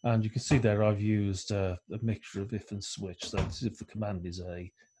 And you can see there I've used a mixture of if and switch. So this is if the command is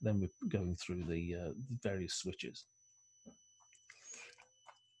A, then we're going through the various switches.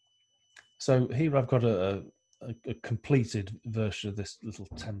 So here I've got a completed version of this little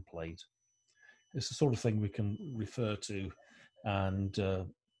template. It's the sort of thing we can refer to and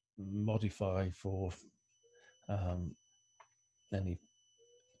modify for any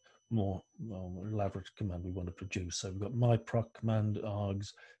more elaborate command we want to produce. So we've got myproc command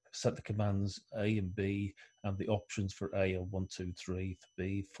args, set the commands A and B, and the options for A are 1, 2, 3, for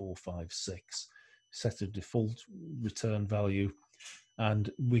B 4, 5, 6. Set a default return value,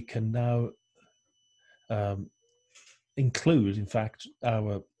 and we can now include, in fact,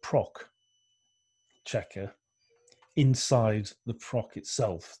 our proc checker inside the proc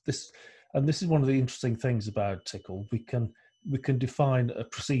itself. This is one of the interesting things about Tickle. We can define a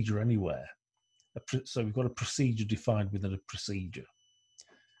procedure anywhere. So we've got a procedure defined within a procedure.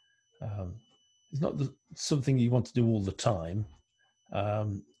 It's not something you want to do all the time,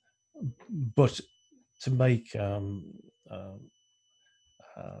 but to make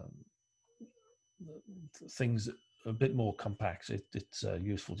things a bit more compact, it's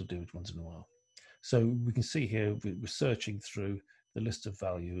useful to do it once in a while. So we can see here we're searching through the list of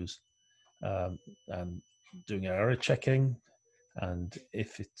values and doing our error checking, and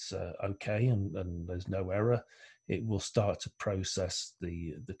if it's okay and there's no error, it will start to process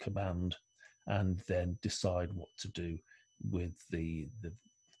the command and then decide what to do with the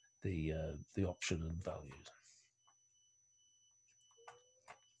option and values.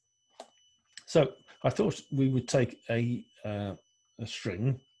 So I thought we would take a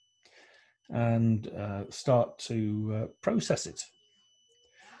string and start to process it,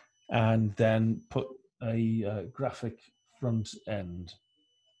 and then put a graphic front end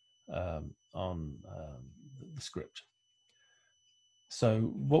on the script. So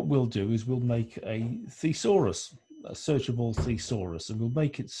what we'll do is we'll make a thesaurus, a searchable thesaurus, and we'll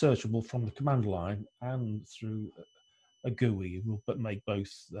make it searchable from the command line and through a GUI. We'll make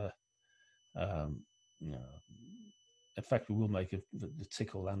both. In fact, we will make the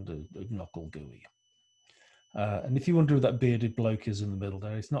Tickle and a Knuckle GUI. And if you wonder who that bearded bloke is in the middle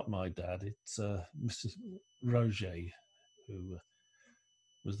there, it's not my dad. It's Mr. Roger, who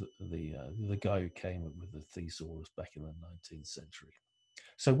was the guy who came up with the thesaurus back in the 19th century.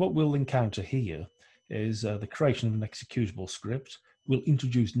 So what we'll encounter here is the creation of an executable script. We'll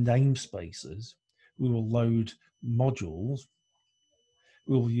introduce namespaces. We will load modules.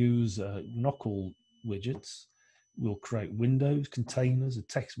 We'll use Knuckle widgets. We'll create windows, containers, a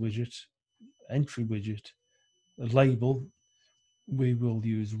text widget, entry widget, a label. We will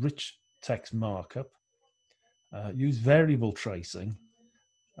use rich text markup, use variable tracing,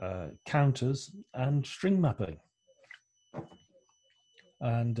 counters, and string mapping.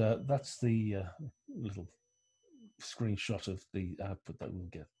 And that's the little screenshot of the output that we'll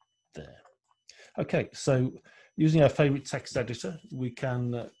get there. Okay, so using our favorite text editor, we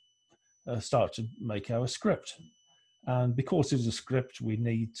can start to make our script. And because it's a script, we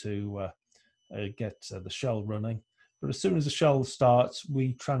need to get the shell running. But as soon as the shell starts,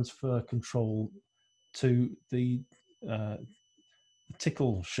 we transfer control to the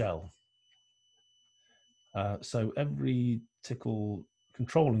Tickle shell. So every Tickle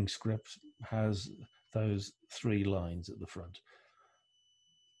controlling script has those 3 lines at the front.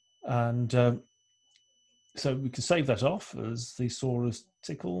 And so we can save that off as thesaurus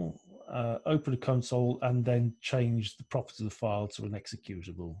Tickle, open a console, and then change the properties of the file to an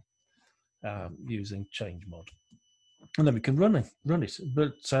executable using change mod. and then we can run it.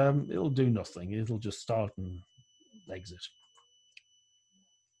 But it'll do nothing. It'll just start and exit.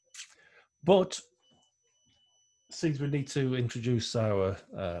 But since we need to introduce our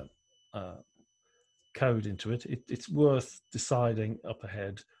code into it, it's worth deciding up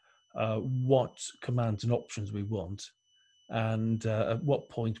ahead what commands and options we want, and at what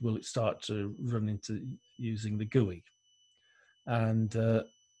point will it start to run into using the GUI. And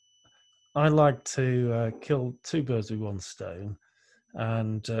I like to kill two birds with one stone,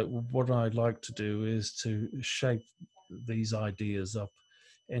 and what I'd like to do is to shape these ideas up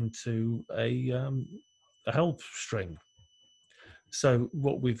into a help string. So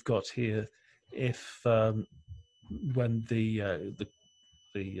what we've got here, if when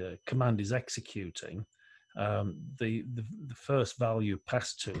the command is executing, the first value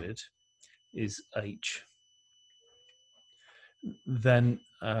passed to it is H. Then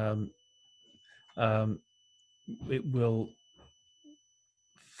it will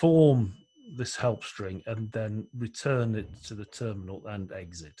form this help string and then return it to the terminal and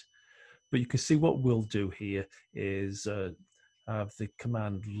exit. But you can see what we'll do here is have the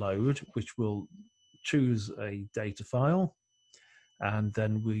command load, which will choose a data file, and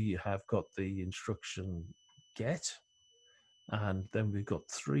then we have got the instruction get, and then we've got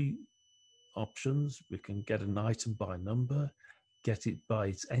three options. We can get an item by number, get it by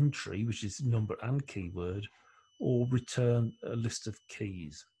its entry, which is number and keyword, or return a list of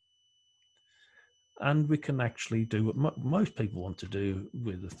keys. And we can actually do what most people want to do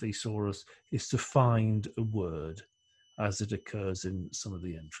with the thesaurus, is to find a word as it occurs in some of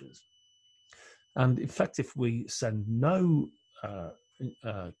the entries. And in fact, if we send no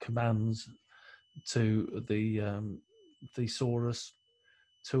commands to the thesaurus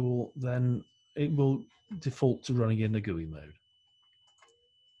tool, then it will default to running in the GUI mode.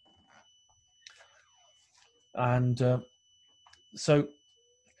 And so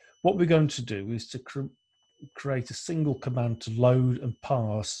what we're going to do is to create a single command to load and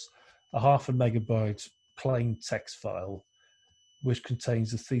parse a 0.5 megabyte plain text file, which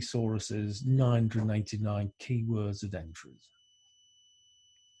contains the thesaurus's 989 keywords and entries.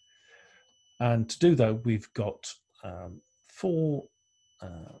 And to do that, we've got four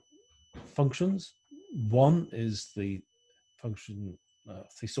functions. One is the function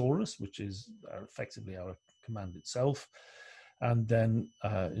thesaurus, which is effectively our command itself, and then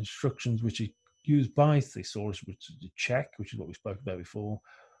instructions which are used by thesaurus, which is the check, which is what we spoke about before,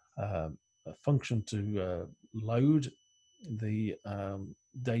 a function to load the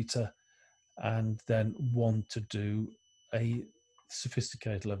data, and then one to do a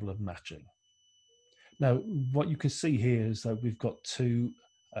sophisticated level of matching. Now, what you can see here is that we've got two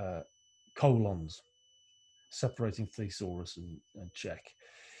colons separating thesaurus and check.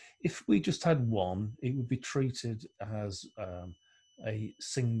 If we just had one, it would be treated as a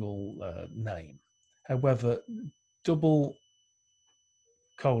single name. However, double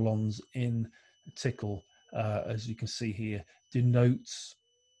colons in Tickle, as you can see here, denotes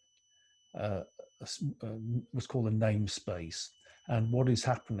what's called a namespace. And what is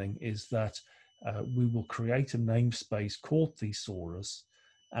happening is that we will create a namespace called thesaurus,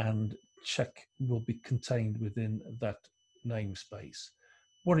 and check will be contained within that namespace.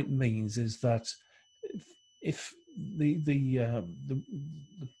 What it means is that if the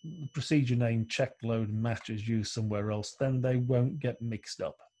procedure name check, load, and match is used somewhere else, then they won't get mixed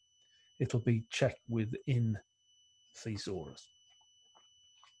up. It'll be checked within thesaurus.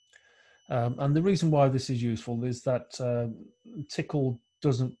 And the reason why this is useful is that Tickle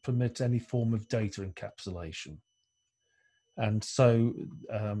doesn't permit any form of data encapsulation. And so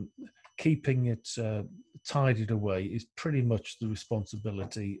keeping it tidied away is pretty much the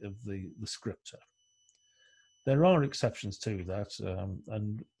responsibility of the scripter. There are exceptions to that,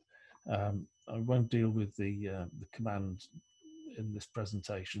 and I won't deal with the command in this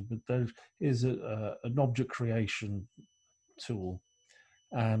presentation, but there is an object creation tool,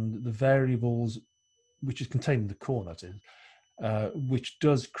 and the variables, which is contained in the core, that is, which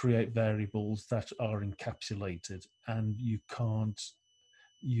does create variables that are encapsulated, and you can't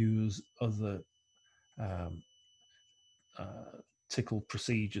use other Tickle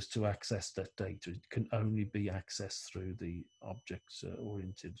procedures to access that data. It can only be accessed through the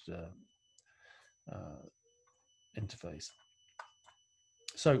object-oriented interface.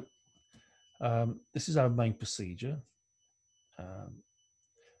 So this is our main procedure.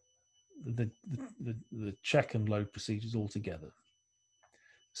 The check and load procedures all together.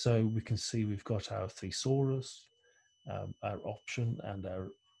 So we can see we've got our thesaurus, our option, and our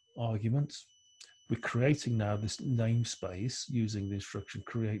arguments. We're creating now this namespace using the instruction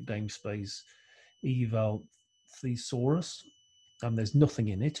create namespace eval thesaurus, and there's nothing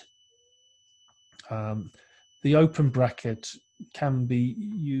in it. The open bracket can be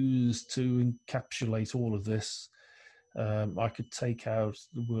used to encapsulate all of this. I could take out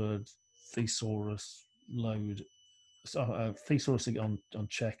the word thesaurus load, thesaurus on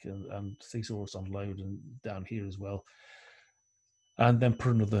check and thesaurus on load, and down here as well, and then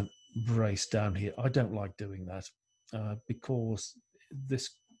put another brace down here. I don't like doing that because this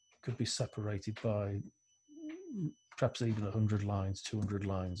could be separated by perhaps even 100 lines, 200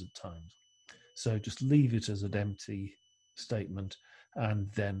 lines at times. So just leave it as an empty statement,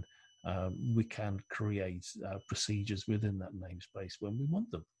 and then we can create procedures within that namespace when we want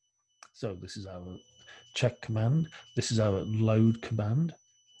them. So this is our check command. This is our load command.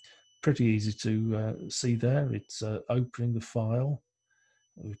 Pretty easy to see there. It's opening the file.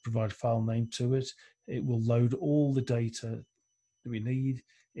 We provide a file name to it. It will load all the data that we need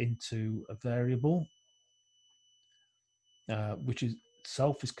into a variable, which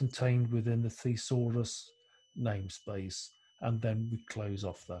itself is contained within the thesaurus namespace, and then we close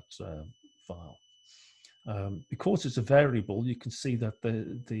off that file. Because it's a variable, you can see that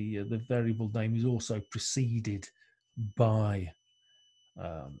the variable name is also preceded by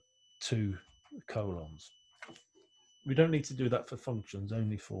 2 colons. We don't need to do that for functions,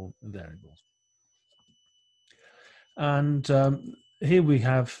 only for variables. And here we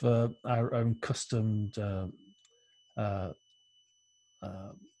have our own custom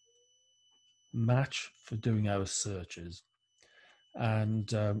match for doing our searches.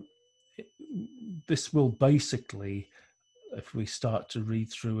 And this will basically, if we start to read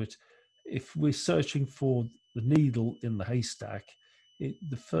through it, if we're searching for the needle in the haystack,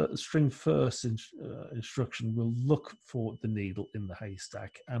 the string first instruction will look for the needle in the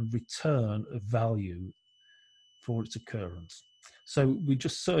haystack and return a value for its occurrence. So we're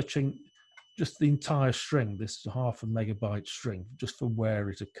just searching just the entire string, this 0.5 megabyte string, just for where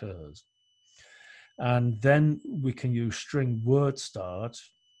it occurs. And then we can use string word start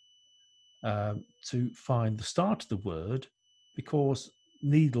to find the start of the word, because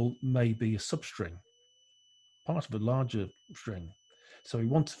needle may be a substring, part of a larger string. So we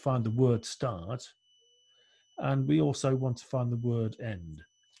want to find the word start, and we also want to find the word end.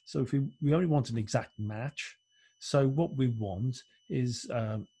 So if we only want an exact match, so what we want is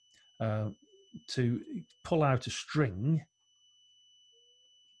to pull out a string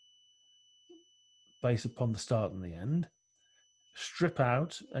based upon the start and the end, strip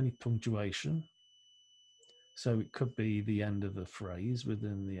out any punctuation. So it could be the end of a phrase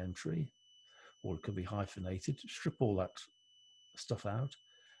within the entry, or it could be hyphenated. Strip all that stuff out,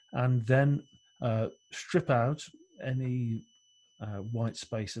 and then strip out any white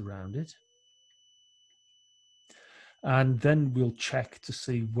space around it. And then we'll check to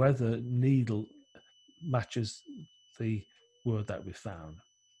see whether needle matches the word that we found.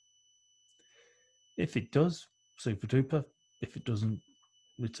 If it does, super duper. If it doesn't,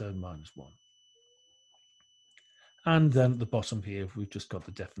 return -1. And then at the bottom here, we've just got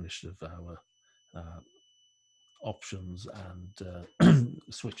the definition of our options and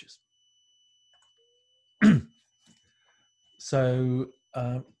switches. So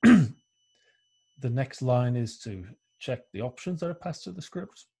the next line is to check the options that are passed to the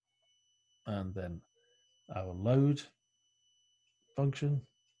script, and then our load function.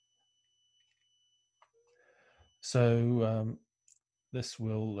 So this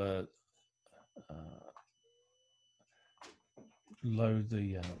will load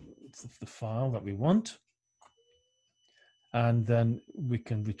the file that we want, and then we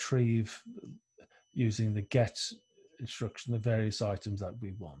can retrieve, using the get instruction, the various items that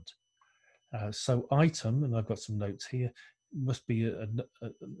we want. So item, and I've got some notes here, must be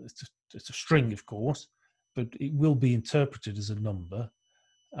it's a string, of course, but it will be interpreted as a number,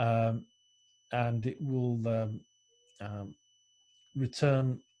 and it will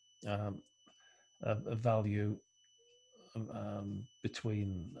return a value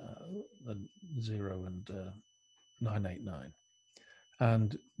between 0 and 989.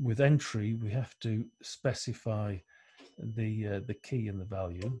 And with entry, we have to specify the key and the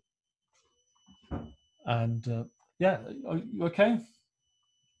value. And yeah, are you okay?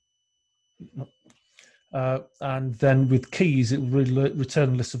 And then with keys, it will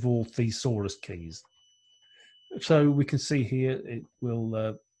return a list of all thesaurus keys. So we can see here it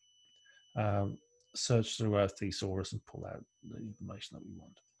will search through our thesaurus and pull out the information that we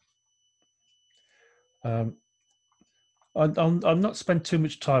want. I'll not spend too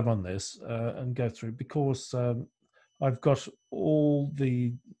much time on this and go through, because I've got all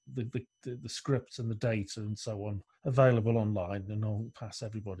the scripts and the data and so on available online, and I'll pass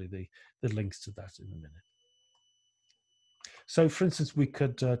everybody the links to that in a minute. So, for instance, we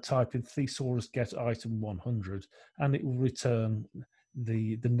could type in thesaurus get item 100, and it will return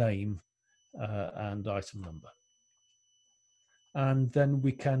the name and item number. And then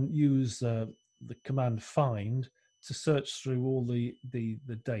we can use the command find to search through all the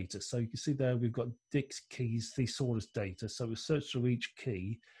data. So you can see there we've got Dick's keys thesaurus data. So we search through each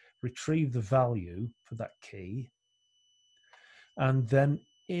key, retrieve the value for that key, and then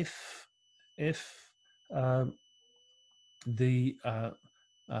if the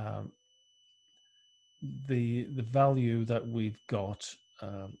value that we've got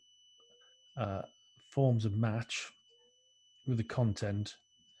forms a match with the content,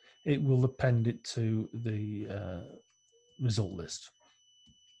 it will append it to the result list.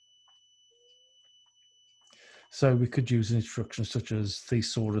 So we could use an instruction such as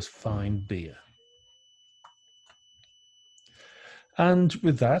thesaurus find beer. And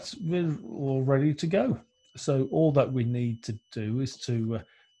with that, we're all ready to go. So all that we need to do is to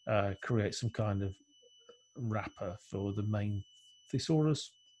create some kind of wrapper for the main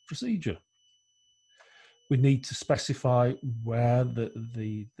thesaurus procedure. We need to specify where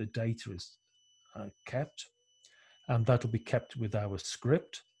the data is kept, and that'll be kept with our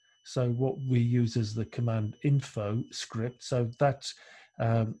script. So what we use is the command info script. So that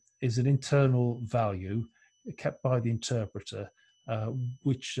is an internal value kept by the interpreter,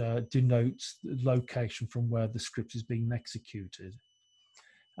 which denotes the location from where the script is being executed.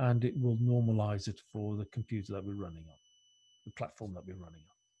 And it will normalize it for the computer that we're running on, the platform that we're running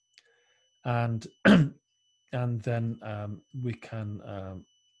on. And then we can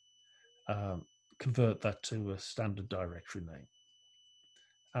convert that to a standard directory name.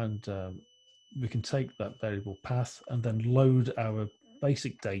 And we can take that variable path and then load our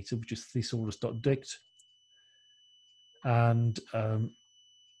basic data, which is thesaurus.dict, and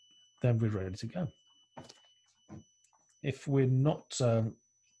then we're ready to go. If we're not, then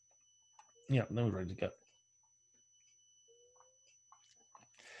we're ready to go.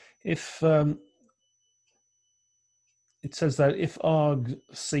 If it says that if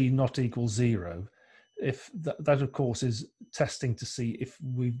argc not equals 0, if that of course is testing to see if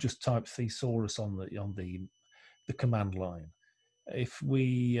we've just typed thesaurus on the command line. If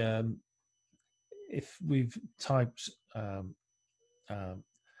we've typed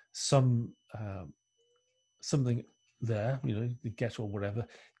something there, the get or whatever,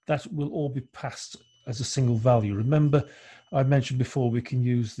 that will all be passed as a single value. Remember, I mentioned before we can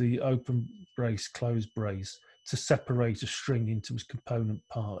use the open brace, close brace to separate a string into its component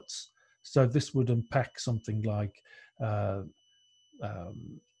parts. So this would unpack something like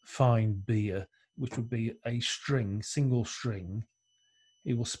find beer, which would be a string, single string.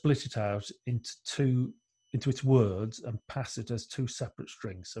 It will split it out into its words and pass it as two separate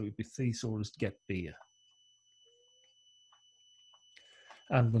strings. So it'd be thesaurus get beer.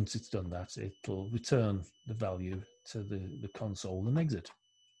 And once it's done that, it'll return the value to the console and exit.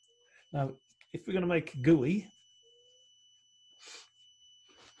 Now, if we're going to make a GUI,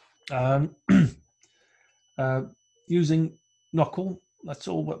 using Nockle, that's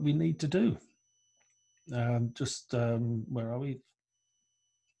all what we need to do. Where are we?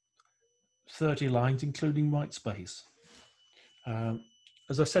 30 lines, including white space.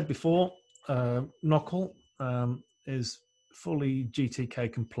 As I said before, Nockle is fully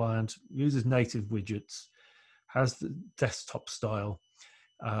GTK compliant, uses native widgets, has the desktop style.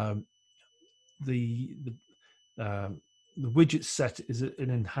 The widget set is an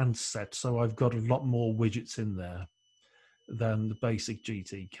enhanced set, so I've got a lot more widgets in there than the basic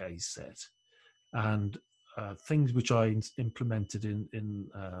GTK set. And things which I implemented in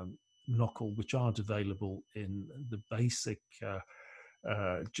Nockle, which aren't available in the basic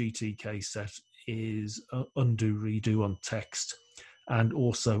GTK set, is undo, redo on text, and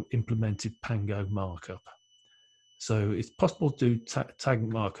also implemented Pango markup. So it's possible to do tag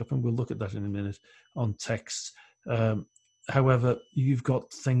markup, and we'll look at that in a minute, on text. However, you've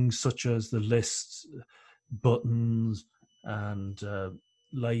got things such as the lists, buttons, and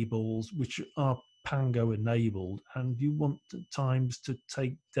labels, which are Pango enabled, and you want at times to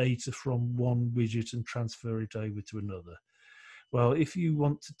take data from one widget and transfer it over to another. Well, if you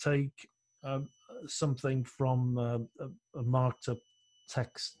want to take something from a marked up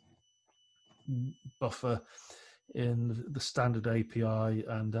text buffer in the standard API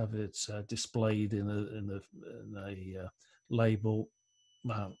and have it displayed in a label,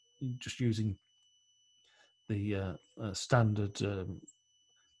 just using the standard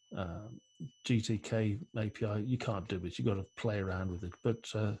GTK API, you can't do it. You've got to play around with it. But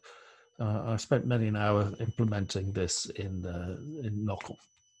I spent many an hour implementing this in Nockle.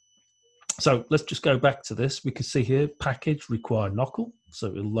 So let's just go back to this. We can see here, package require Nockle.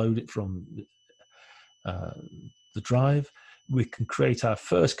 So it'll load it from the drive. We can create our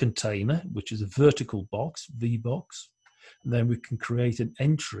first container, which is a vertical box, VBox. And then we can create an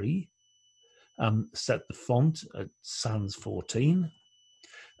entry and set the font at sans 14.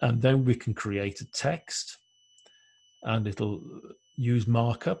 And then we can create a text and it'll use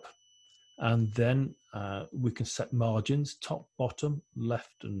markup. And then we can set margins, top, bottom,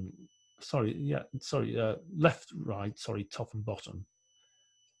 left and left, right, top and bottom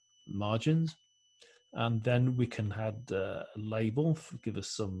margins. And then we can add a label, give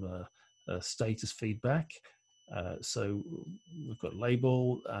us some status feedback. So we've got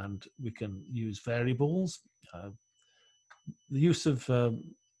label and we can use variables. The use of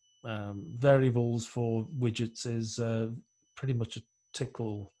variables for widgets is pretty much a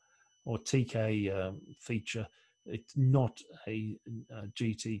tickle or TK feature. It's not a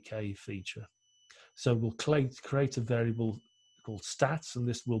GTK feature. So we'll create a variable called stats, and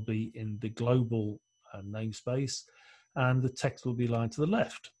this will be in the global namespace, and the text will be aligned to the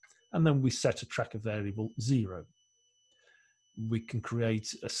left. And then we set a tracker variable 0. We can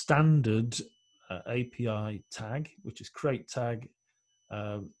create a standard API tag, which is create tag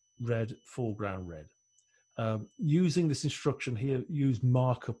red, foreground red. Using this instruction here, use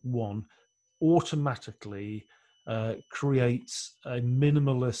markup 1, automatically creates a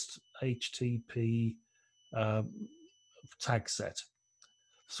minimalist HTTP tag set,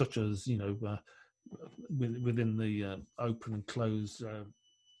 such as, you know, within the open and close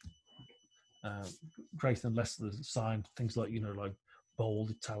greater than less than the sign, things like, you know, like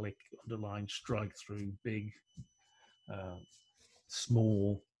bold, italic, underline, strike through, big,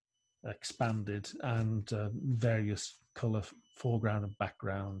 small, expanded, and various color foreground and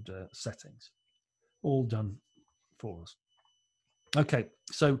background settings, all done for us. Okay,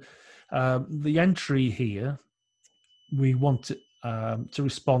 so the entry here, we want to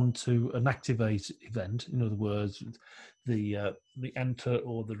respond to an activate event. In other words, the enter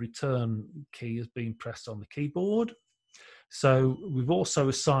or the return key is being pressed on the keyboard. So we've also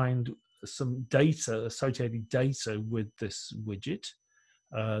assigned some data, associated data with this widget.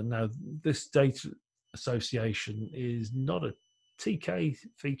 Now, this data association is not a TK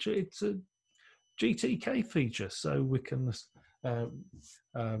feature, it's a GTK feature. So we can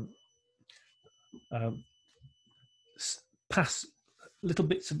pass little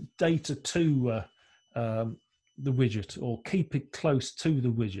bits of data to the widget, or keep it close to the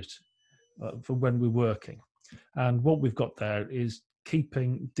widget for when we're working. And what we've got there is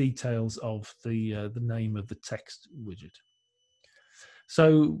keeping details of the name of the text widget.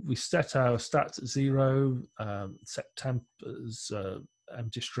 So we set our stats at 0, set temp as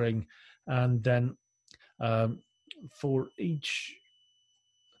empty string, and then for each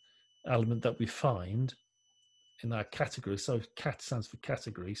element that we find in our category, so cat stands for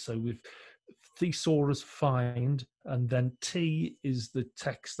category, so we've thesaurus find, and then T is the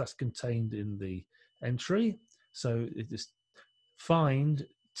text that's contained in the entry. So it is find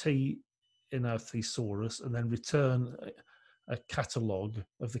T in our thesaurus, and then return a catalogue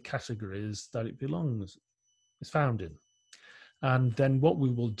of the categories that it belongs, is found in. And then what we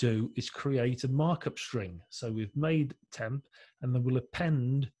will do is create a markup string. So we've made temp, and then we'll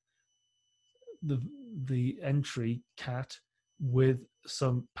append the entry cat with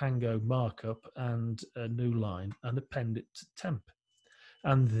some Pango markup and a new line, and append it to temp.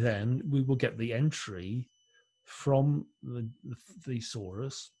 And then we will get the entry from the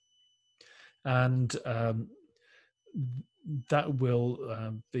thesaurus, and that will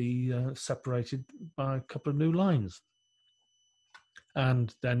be separated by a couple of new lines.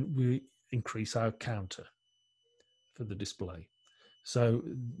 And then we increase our counter for the display. So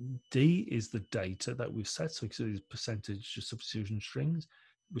D is the data that we've set, so it's percentage substitution strings,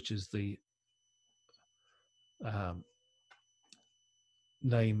 which is the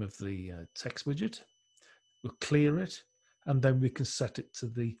name of the text widget. We'll clear it, and then we can set it to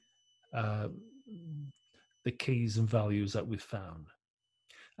the keys and values that we've found.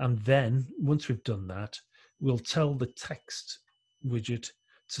 And then once we've done that, we'll tell the text widget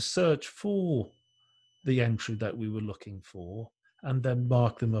to search for the entry that we were looking for, and then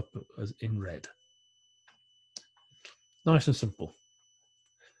mark them up as in red. Nice and simple.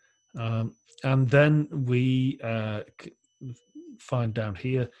 And then we find down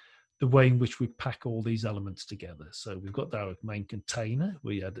here the way in which we pack all these elements together. So we've got our main container.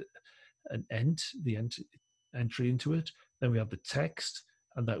 We add an entry into it. Then we have the text,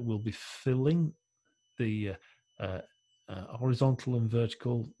 and that will be filling the horizontal and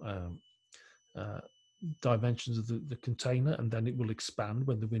vertical dimensions of the container, and then it will expand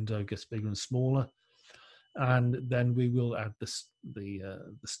when the window gets bigger and smaller. And then we will add the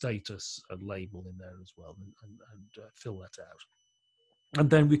status label in there as well, and fill that out. And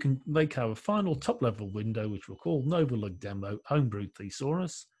then we can make our final top level window, which we'll call Novolog Demo Homebrew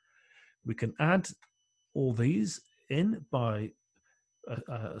Thesaurus. We can add all these in by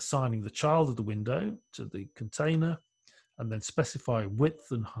assigning the child of the window to the container, and then specify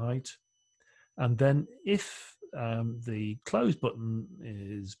width and height. And then if the close button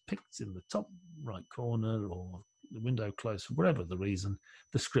is picked in the top right corner, or the window closed for whatever the reason,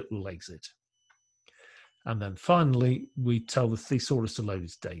 the script will exit. And then finally, we tell the thesaurus to load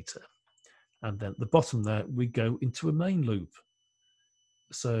its data. And then at the bottom there, we go into a main loop.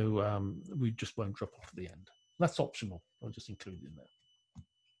 So we just won't drop off at the end. That's optional. I'll just include it in there.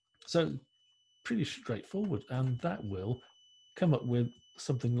 So pretty straightforward. And that will come up with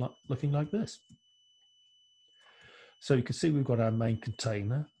something like looking like this. So you can see we've got our main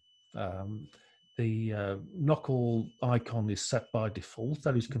container. The Nockle icon is set by default.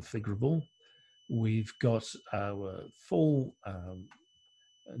 That is configurable. We've got our full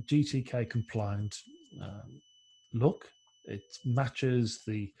GTK compliant look. It matches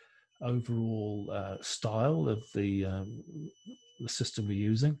the overall style of the system we're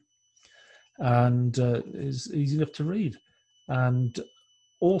using, and is easy enough to read. And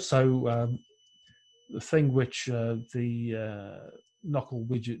also the thing which the Nockle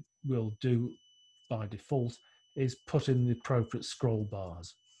widget will do by default is put in the appropriate scroll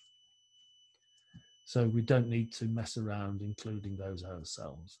bars. So we don't need to mess around including those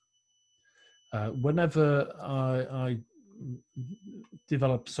ourselves. Whenever I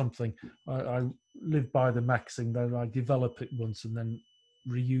develop something, I live by the maxim that I develop it once and then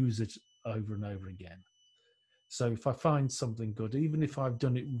reuse it over and over again. So if I find something good, even if I've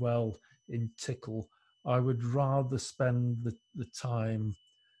done it well in Tickle, I would rather spend the time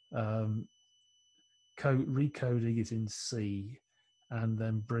recoding it in C and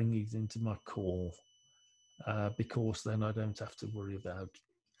then bringing it into my core, because then I don't have to worry about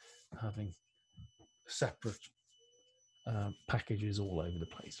having separate packages all over the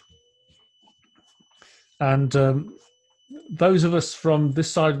place. And those of us from this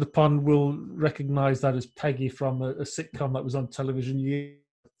side of the pond will recognize that as Peggy from a sitcom that was on television years.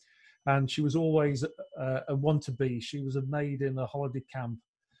 And she was always a want-to-be. She was a maid in a holiday camp.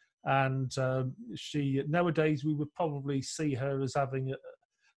 And she, nowadays, we would probably see her as having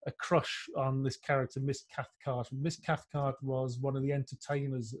a crush on this character, Miss Cathcart. Miss Cathcart was one of the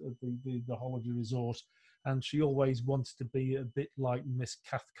entertainers of the holiday resort, and she always wanted to be a bit like Miss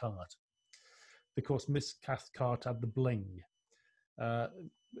Cathcart, because Miss Cathcart had the bling.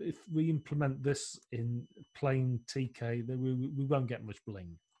 If we implement this in plain TK, then we won't get much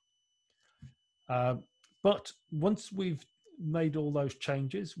bling. But once we've made all those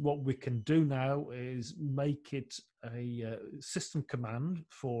changes, what we can do now is make it a system command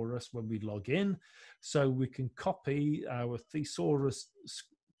for us when we log in. So we can copy our thesaurus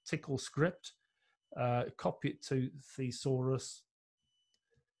Tickle script, copy it to thesaurus,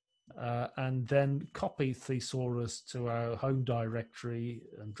 and then copy thesaurus to our home directory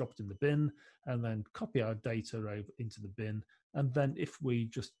and drop it in the bin, and then copy our data over into the bin. And then if we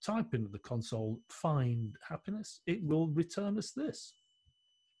just type into the console, find happiness, it will return us this.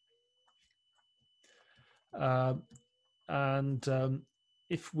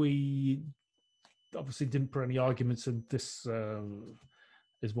 If we obviously didn't put any arguments in, this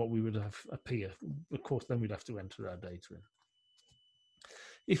is what we would have appear. Of course, then we'd have to enter our data in.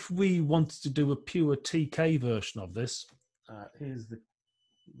 If we wanted to do a pure TK version of this, here's the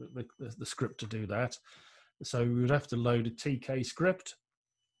script to do that. So we would have to load a TK script,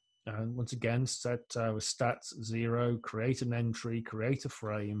 and once again set our stats 0, create an entry, create a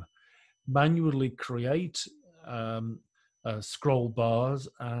frame, manually create scroll bars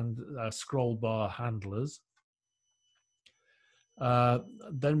and scroll bar handlers.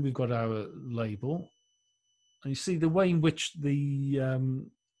 Then we've got our label, and you see the way in which the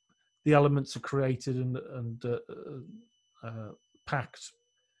elements are created and packed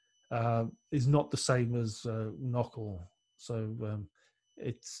is not the same as Nockle. So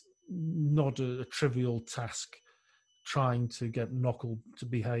it's not a trivial task trying to get Nockle to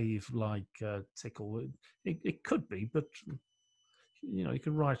behave like Tickle. It could be, but you know, you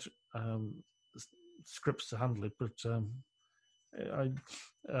can write scripts to handle it, but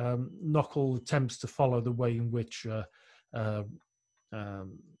Nockle attempts to follow the way in which the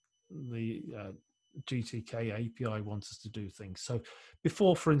GTK API wants us to do things. So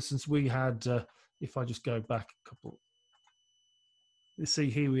before, for instance, we had, if I just go back a couple, you see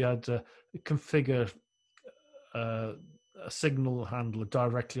here we had configure a signal handler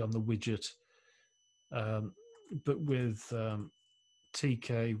directly on the widget. But with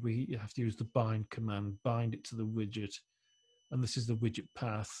TK, we have to use the bind command, bind it to the widget. And this is the widget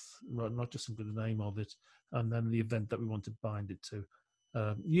path, right? Not just simply the name of it, and then the event that we want to bind it to.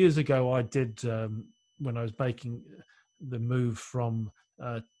 Years ago, I did, when I was making the move from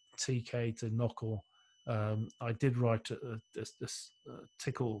TK to Knuckle, I did write this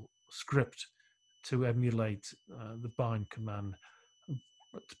tickle script to emulate the bind command.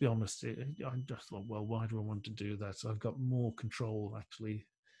 But to be honest, I just thought, well, why do I want to do that? So I've got more control actually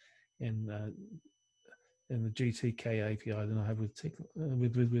in the GTK API than I have with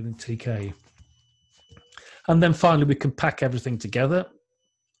within TK. And then finally, we can pack everything together.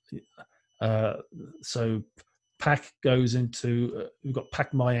 So pack goes into, we've got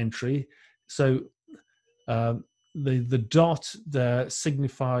pack my entry. So the dot there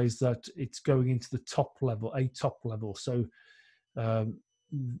signifies that it's going into the top level, a top level. So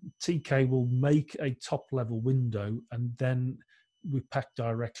TK will make a top level window, and then we pack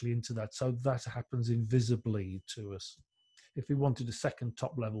directly into that. So that happens invisibly to us. If we wanted a second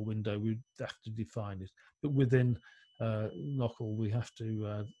top level window, we'd have to define it. But within Knuckle, we have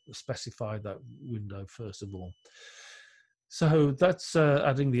to specify that window first of all. So that's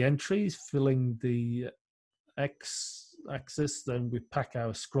adding the entries, filling the x-axis. Then we pack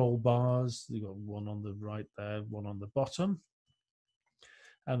our scroll bars. We've got one on the right there, one on the bottom.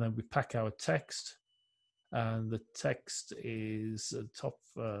 And then we pack our text. And the text is top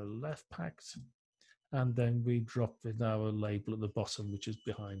left packed. And then we drop in our label at the bottom, which is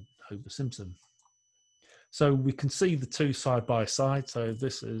behind Homer Simpson. So we can see the two side by side. So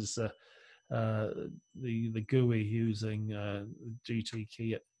this is the GUI using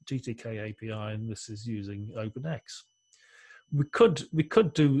GTK API, and this is using OpenX. We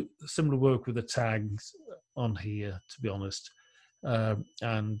could do similar work with the tags on here, to be honest,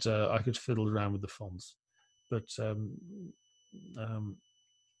 and I could fiddle around with the fonts, but I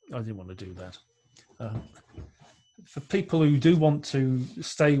didn't want to do that. For people who do want to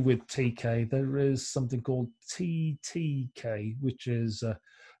stay with TK, there is something called TTK, which is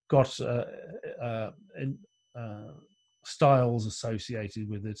got styles associated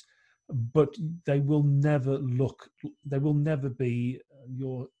with it, but they will never be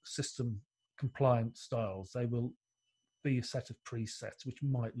your system compliant styles. They will be a set of presets which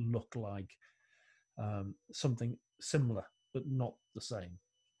might look like something similar, but not the same.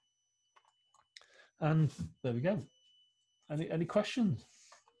 And there we go. Any questions?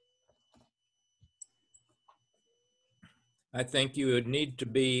 I think you would need to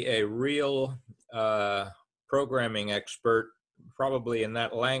be a real programming expert, probably in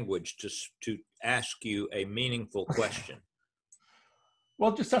that language, to ask you a meaningful question.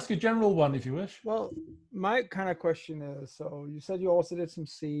 Well, just ask a general one if you wish. Well, my kind of question is, so you said you also did some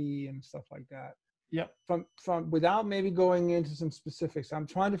C and stuff like that. Yeah. From without maybe going into some specifics, I'm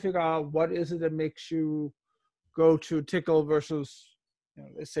trying to figure out what is it that makes you go to Tickle versus,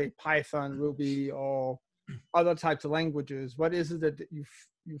 let's say Python, Ruby, or other types of languages. What is it that you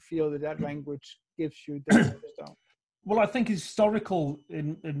feel that language gives you that others don't? Well, I think historical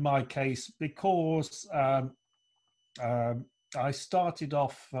in my case, because I started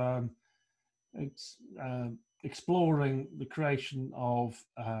off exploring the creation of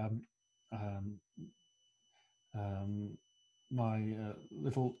my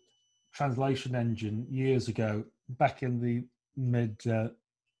little translation engine years ago, back in the mid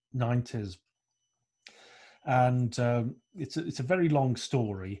 90s, and it's a very long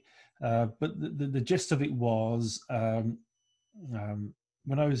story, but the gist of it was when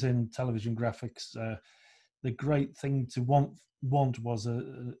I was in television graphics, the great thing to want was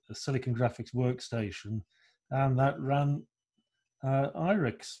a Silicon Graphics workstation, and that ran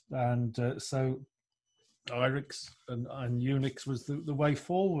IRIX, and so IRIX and Unix was the way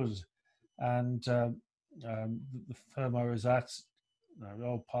forward. And the firm I was at, the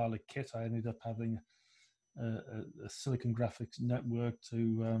old pile of kit, I ended up having a Silicon Graphics network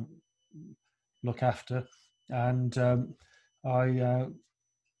to look after, and I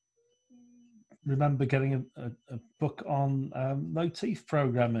remember getting a book on motif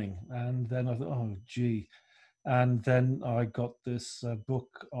programming, and then I thought, oh gee, and then I got this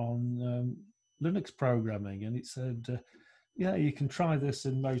book on Linux programming, and it said, yeah, you can try this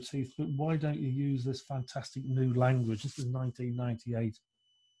in motif, but why don't you use this fantastic new language? This was 1998,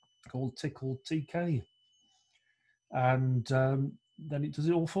 called Tickle TK, and then it does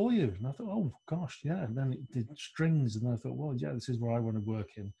it all for you. And I thought, oh gosh, yeah. And then it did strings, and I thought, well, yeah, this is where I want to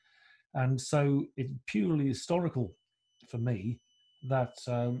work in. And so it's purely historical for me that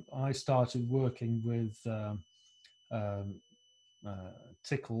I started working with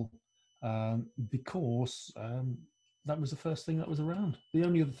Tickle, because that was the first thing that was around. The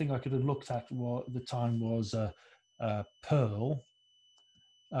only other thing I could have looked at at the time was Perl,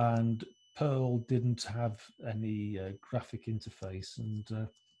 and Perl didn't have any graphic interface, and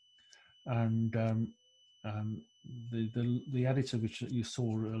the editor which you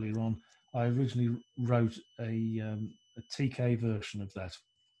saw earlier on, I originally wrote a TK version of that,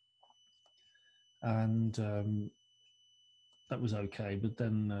 and that was okay. But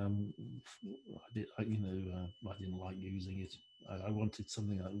then I didn't like using it. I wanted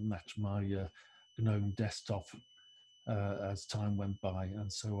something that would match my GNOME desktop as time went by, and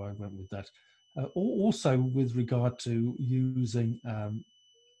so I went with that. Also, with regard to using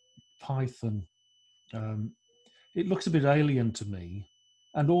Python, it looks a bit alien to me.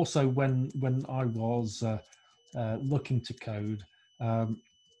 And also, when I was looking to code,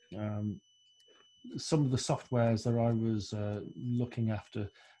 some of the softwares that I was looking after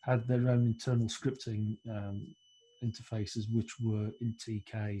had their own internal scripting interfaces, which were in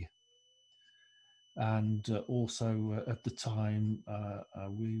TK. And also at the time,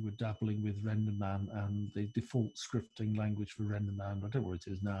 we were dabbling with RenderMan, and the default scripting language for RenderMan, I don't know what it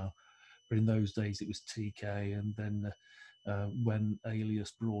is now, but in those days it was TK. And then when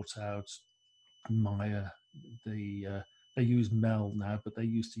Alias brought out Maya, they use Mel now, but they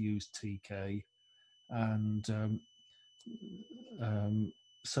used to use TK. And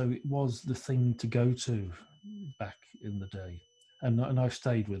so it was the thing to go to back in the day, and I've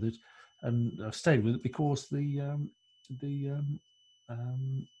stayed with it, and I've stayed with it because the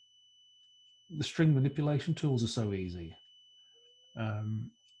string manipulation tools are so easy,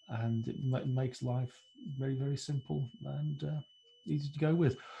 and it makes life very, very simple and easy to go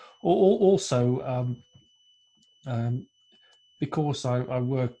with. Also, because I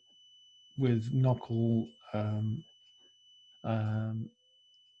work with Knuckle,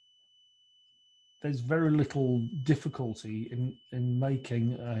 there's very little difficulty in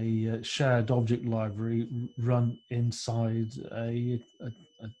making a shared object library run inside a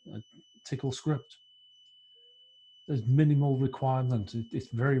Tickle script. There's minimal requirement. It's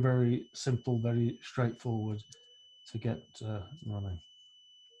very, very simple, very straightforward to get running.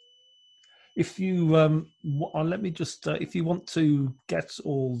 If you let me just if you want to get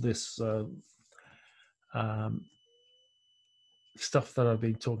all this stuff that I've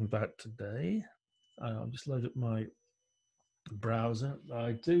been talking about today, I'll just load up my browser.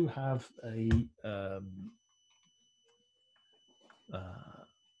 I do have a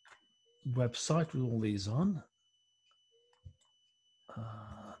website with all these on.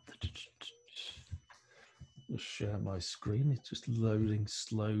 Just share my screen. It's just loading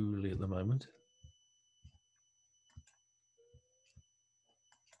slowly at the moment.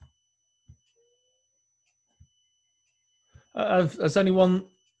 Has anyone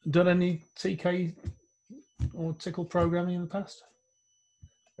done any TK or Tickle programming in the past?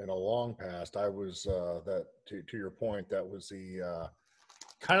 In a long past, I was that to your point. That was the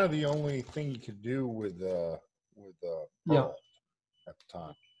kind of the only thing you could do with Perl at the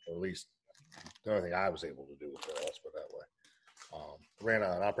time, or at least the only thing I was able to do with Perl. Let's put it that way. I ran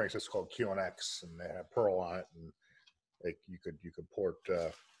an operating system called QNX, and they had Perl on it, and you could port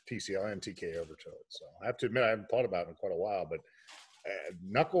TCL and TK over to it. So I have to admit, I haven't thought about it in quite a while, but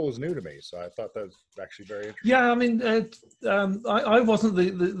Knuckle was new to me, so I thought that was actually very interesting. Yeah, I mean, I wasn't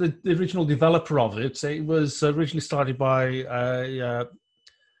the original developer of it. It was originally started by a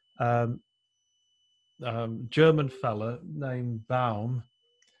German fella named Baum,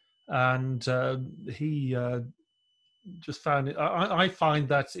 and he just found it. I find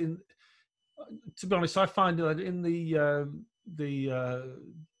that to be honest, I find that in the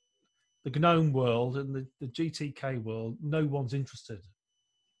GNOME world and the GTK world, no one's interested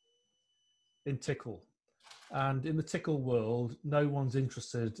in Tickle. And in the Tickle world, no one's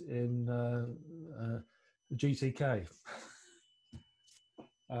interested in GTK.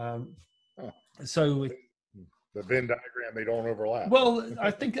 So the Venn diagram, they don't overlap. Well,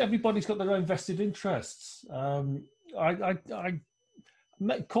 I think everybody's got their own vested interests. Call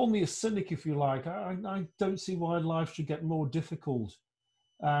me a cynic if you like. I don't see why life should get more difficult.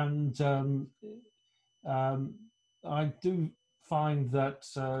 And I do find that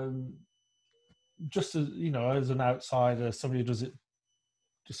just as, as an outsider, somebody who does it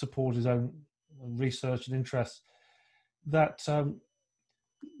to support his own research and interests, that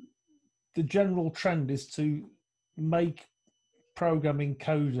the general trend is to make programming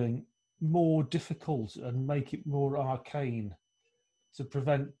coding more difficult and make it more arcane to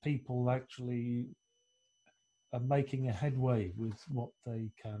prevent people actually making a headway with what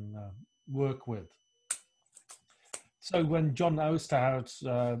they can work with. So when John Osterhout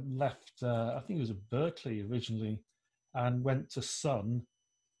left, I think it was at Berkeley originally, and went to Sun,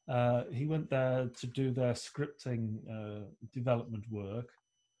 he went there to do their scripting development work,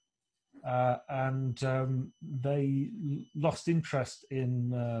 and they lost interest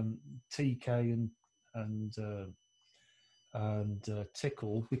in TK and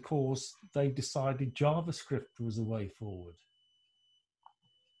Tickle because they decided JavaScript was the way forward.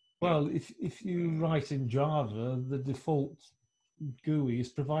 Well, if you write in Java, the default GUI is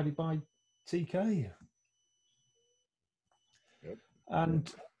provided by TK. Yep.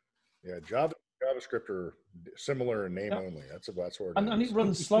 And yeah, JavaScript are similar in name only. That's where and it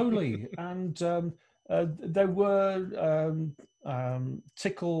runs slowly. And there were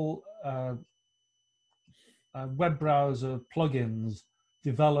Tickle web browser plugins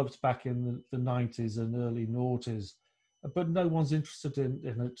developed back in the 90s and early noughties, but no one's interested in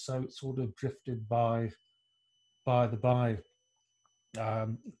it, so it sort of drifted by the by.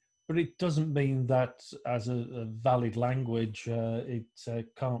 But it doesn't mean that as a valid language it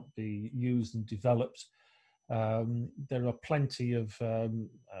can't be used and developed. There are plenty of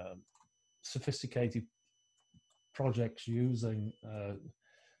sophisticated projects using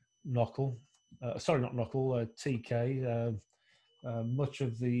Knuckle. Sorry, not Knuckle, TK. Much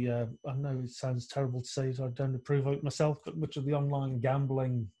of the, I know it sounds terrible to say it, I don't approve of it myself, but much of the online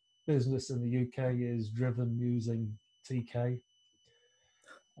gambling business in the UK is driven using TK.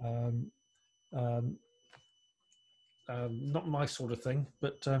 Not my sort of thing,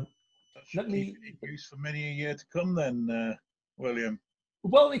 but let me keep it in use for many a year to come then, William.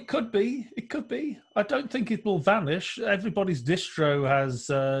 Well, it could be. It could be. I don't think it will vanish. Everybody's distro has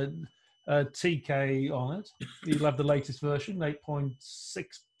TK on it. You'll have the latest version,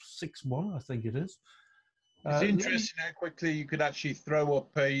 8.661, I think it is. It's interesting how quickly you could actually throw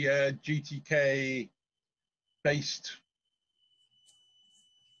up a GTK-based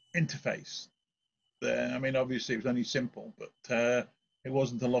interface. I mean, obviously, it was only simple, but it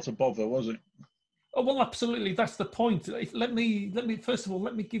wasn't a lot of bother, was it? Oh, well, absolutely. That's the point. Let me first of all,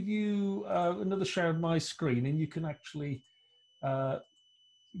 let me give you another share of my screen, and you can actually go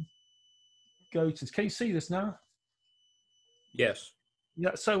to. Can you see this now? Yes.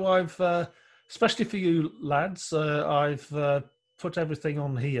 Yeah. So I've, especially for you lads, I've put everything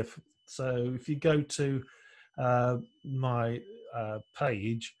on here. So if you go to my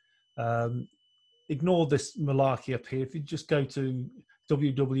page, ignore this malarkey up here. If you just go to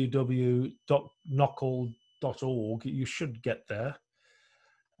www.knockle.org, you should get there.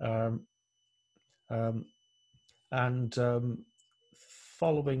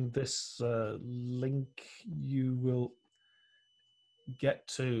 Following this link, you will get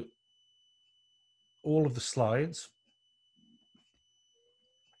to all of the slides.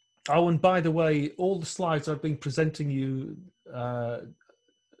 Oh, and by the way, all the slides I've been presenting you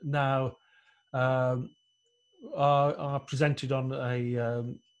now are presented on a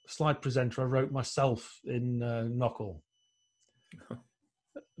slide presenter I wrote myself in Knuckle,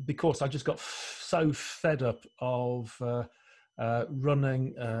 because I just got so fed up of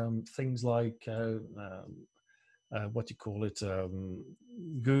running things like what do you call it,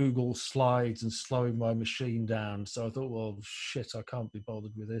 Google Slides, and slowing my machine down. So I thought, well, shit, I can't be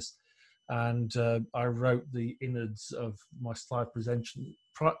bothered with this. And I wrote the innards of my slide presentation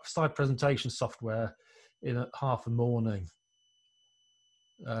software in half a morning,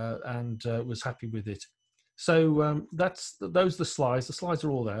 and was happy with it. So those are the slides. The slides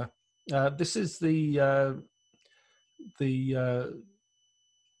are all there. This is the can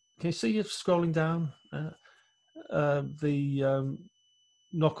you see it scrolling down? The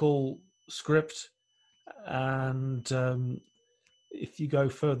Knuckle script, and if you go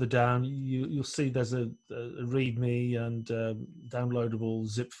further down, you'll see there's a README and downloadable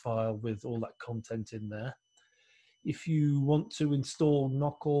zip file with all that content in there. If you want to install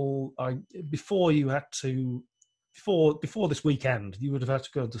Knuckle, before this weekend, you would have had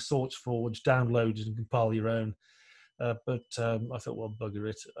to go to SourceForge, download it, and compile your own. But I thought, well, bugger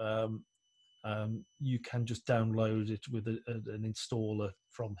it. You can just download it with an installer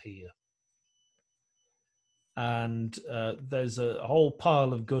from here. And there's a whole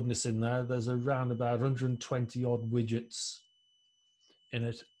pile of goodness in there. There's around about 120 odd widgets in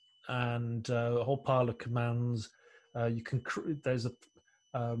it, and a whole pile of commands. You can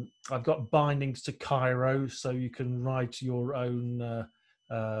I've got bindings to Cairo, so you can write your own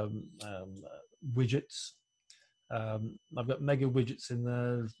widgets. I've got mega widgets in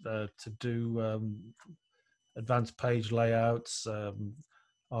there to do advanced page layouts.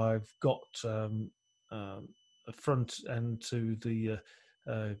 I've got a front end to the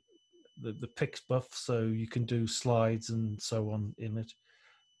the Pix buff, so you can do slides and so on in it.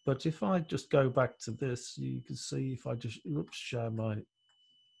 But if I just go back to this, you can see if I just share my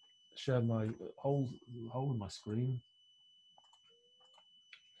whole of my screen,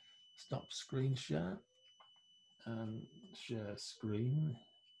 stop screen share, and share screen.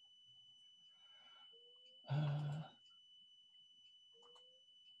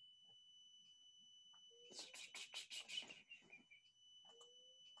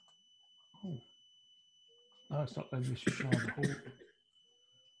 Oh, no, it's not letting me share the whole.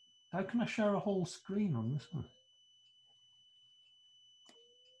 How can I share a whole screen on this one?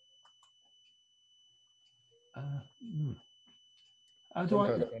 How do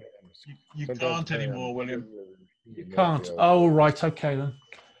I? You can't anymore, William. You can't. Oh, right. Okay then.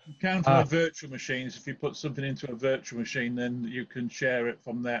 You can for virtual machines. If you put something into a virtual machine, then you can share it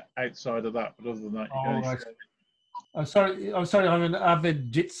from there outside of that. But other than that, you can only share it. I'm sorry. I'm an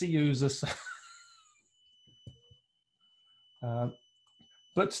avid Jitsi user. So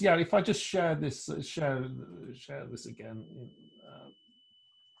but yeah, if I just share this, share this again.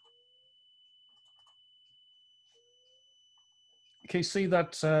 Can you see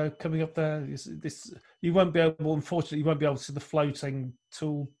that coming up there? This you won't be able, unfortunately, you won't be able to see the floating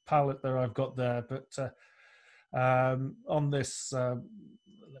tool palette that I've got there. But on this, let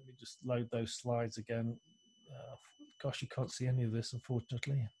me just load those slides again. Gosh, you can't see any of this,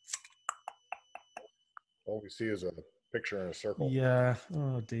 unfortunately. All we see is a picture in a circle. Yeah.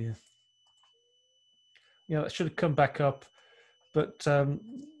 Oh dear. Yeah, that should have come back up, but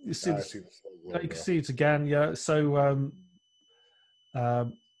you see, I see the you can see it again. Yeah. So.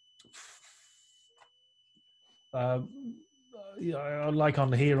 Yeah, like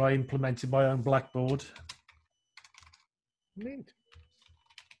on here, I implemented my own Blackboard. Neat.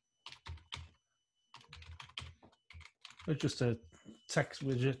 It's just a text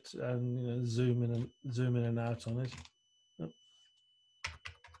widget, and zoom in and out on it.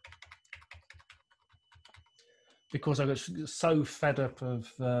 Because I got so fed up of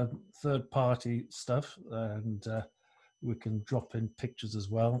third-party stuff, and we can drop in pictures as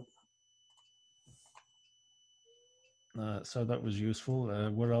well. So that was useful.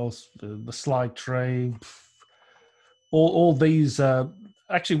 What else? The slide tray. All these.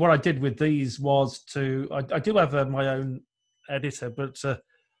 Actually, what I did with these was to. I do have my own editor, but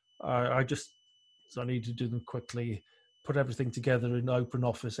I need to do them quickly. Put everything together in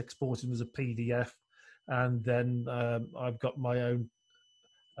OpenOffice, export them as a PDF, and then I've got my own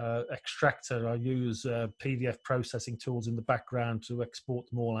extractor. I use PDF processing tools in the background to export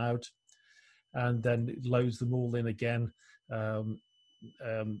them all out, and then it loads them all in again.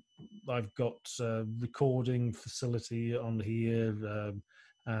 I've got recording facility on here,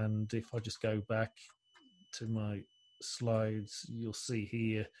 and if I just go back to my slides, you'll see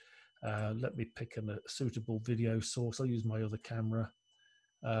here. Let me pick a suitable video source. I'll use my other camera.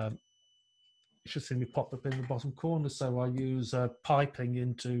 You should see me pop up in the bottom corner. So I use piping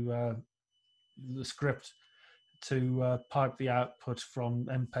into the script to pipe the output from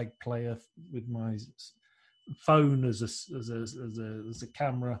MPEG player with my phone as a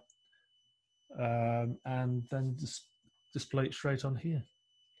camera, and then just display it straight on here,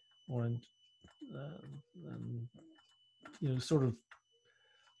 and sort of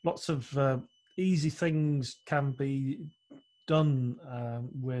lots of easy things can be done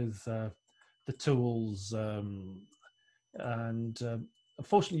with the tools, and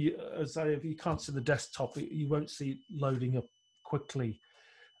unfortunately, as if you can't see the desktop, you won't see it loading up quickly.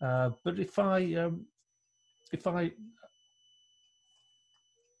 But if I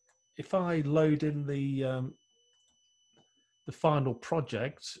load in the final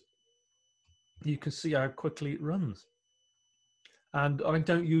project, you can see how quickly it runs. And I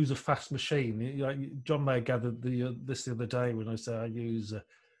don't use a fast machine. John may have gathered this the other day when I say I use a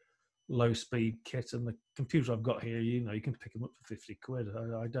low-speed kit, and the computer I've got here, you can pick them up for 50 quid.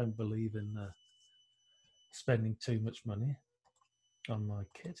 I don't believe in spending too much money on my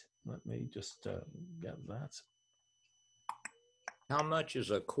kit. Let me just get that. How much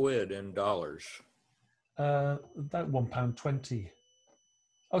is a quid in dollars? About £1.20.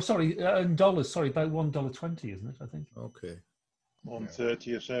 Oh, sorry, in dollars. Sorry, about $1.20, isn't it? I think. Okay.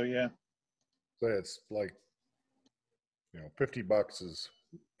 130 or so, yeah. So it's like, $50 is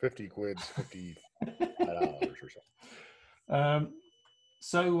 50 quids, $50 or something.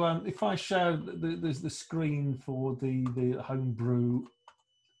 So if I share the screen for the homebrew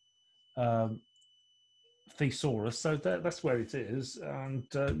thesaurus, so that's where it is, and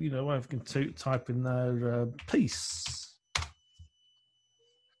I can type in there peace.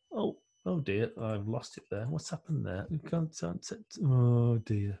 Oh, Oh dear, I've lost it there. What's happened there? Oh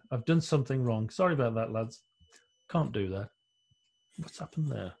dear, I've done something wrong. Sorry about that, lads. Can't do that. What's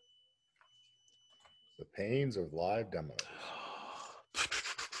happened there? The pains of live demos.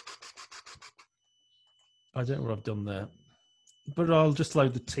 I don't know what I've done there, but I'll just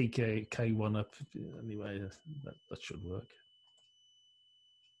load the TK one up anyway. That should work.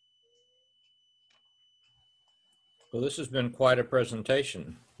 Well, this has been quite a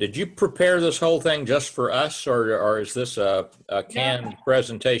presentation. Did you prepare this whole thing just for us, or is this a canned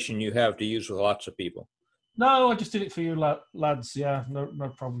presentation you have to use with lots of people? No, I just did it for you, lads. Yeah,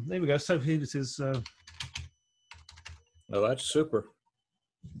 no problem. There we go. So here it is. Well, that's super.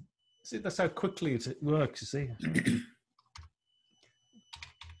 See, that's how quickly it works, you see.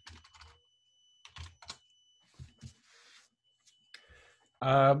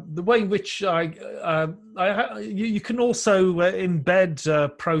 The way in which you can also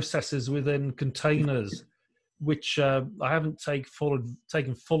embed processes within containers, which I haven't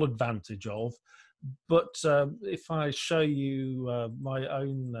taken full advantage of. But if I show you my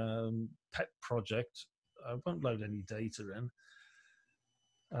own pet project, I won't load any data in,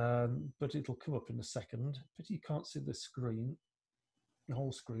 but it'll come up in a second. But you can't see the screen, the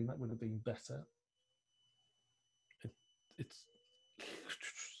whole screen. That would have been better. It's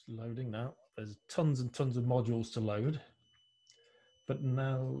loading now. There's tons and tons of modules to load, but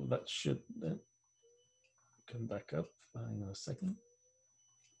now that should come back up. Hang on a second.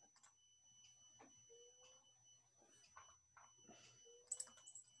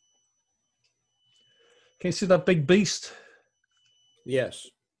 Can you see that big beast? Yes.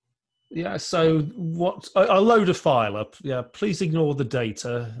 Yeah, so I'll load a file up. Yeah, please ignore the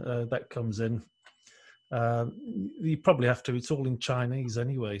data that comes in. You probably have to, it's all in Chinese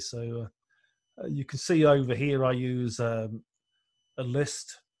anyway. So you can see over here, I use a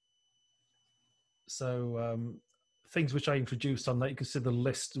list. So things which I introduced on that, you can see the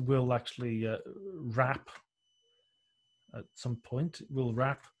list will actually wrap at some point. It will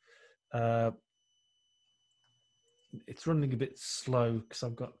wrap. It's running a bit slow because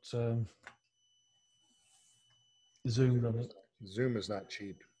I've got Zoom running. Zoom is not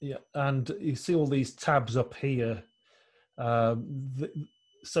cheap. Yeah, and you see all these tabs up here. So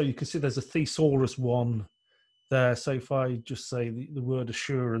you can see there's a thesaurus one there. So if I just say the word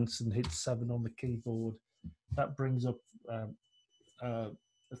assurance and hit 7 on the keyboard, that brings up a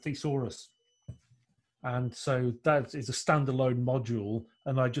thesaurus. And so that is a standalone module,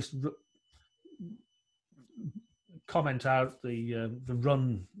 and I just comment out the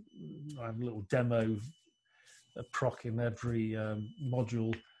run. I have a little demo proc in every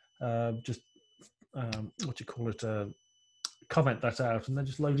module. Just comment that out, and then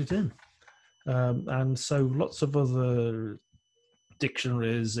just load it in. And so lots of other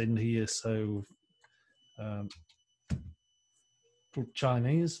dictionaries in here. So for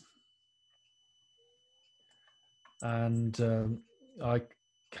Chinese, and I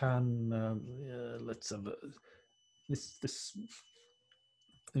can let's have this.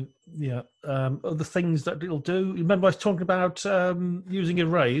 Yeah, other things that it'll do. Remember, I was talking about using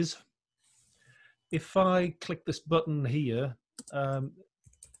arrays. If I click this button here,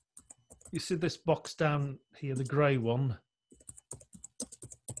 you see this box down here, the grey one.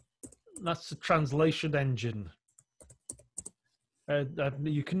 That's the translation engine.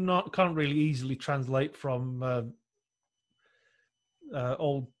 You can't really easily translate from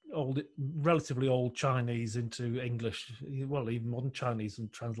relatively old Chinese into English. Well, even modern Chinese and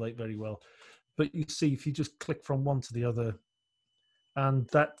translate very well. But you see, if you just click from one to the other, and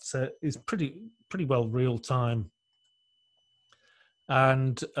that is pretty well real time.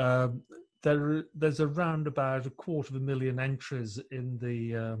 And there's around about 250,000 entries in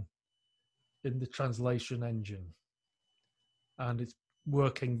the translation engine, and it's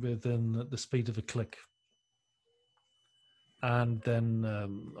working within the speed of a click. And then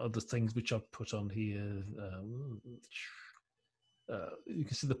other things which I've put on here. You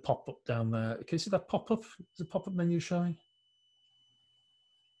can see the pop-up down there. Can you see that pop-up? Is the pop-up menu showing?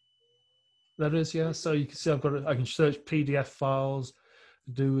 There is, yeah. So you can see I can search PDF files,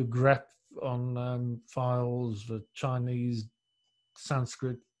 do a grep on files for Chinese,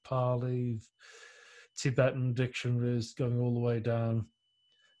 Sanskrit, Pali, Tibetan dictionaries going all the way down.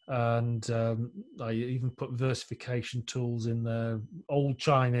 And I even put versification tools in there, old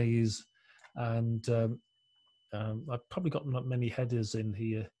Chinese, and I've probably got not many headers in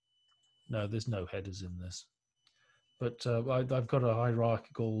here. No, there's no headers in this. But I've got a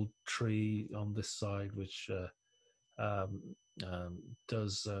hierarchical tree on this side, which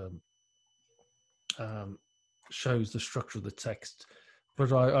shows the structure of the text.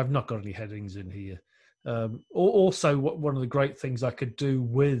 but I've not got any headings in here. Also, one of the great things I could do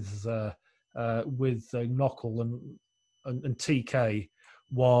with Nockle and TK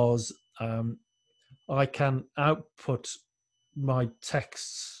was I can output my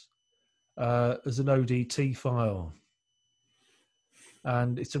texts as an ODT file.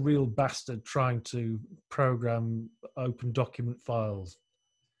 And it's a real bastard trying to program open document files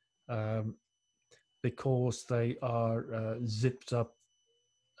because they are zipped up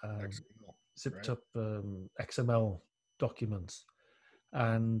XML documents.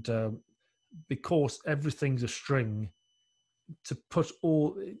 And because everything's a string, to put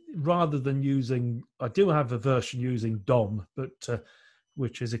all, rather than using, I do have a version using DOM, but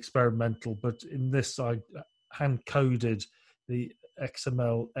which is experimental, but in this I hand coded the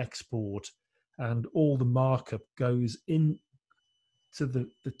XML export, and all the markup goes into the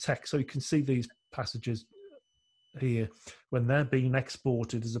text. So you can see these passages here when they're being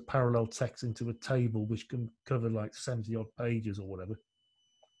exported as a parallel text into a table, which can cover like 70 odd pages or whatever.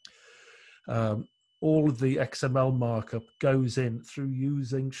 All of the XML markup goes in through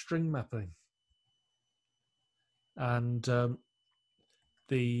using string mapping, and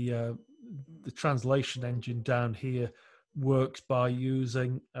the translation engine down here works by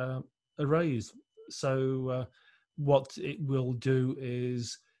using arrays. So what it will do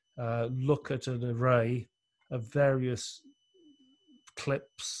is look at an array of various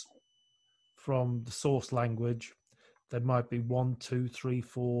clips from the source language. There might be 1, 2, 3,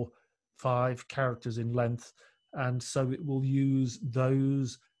 4, 5 characters in length, and so it will use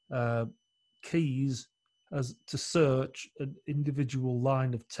those keys as to search an individual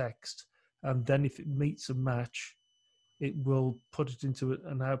line of text, and then if it meets a match, it will put it into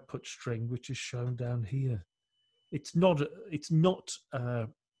an output string, which is shown down here. It's not a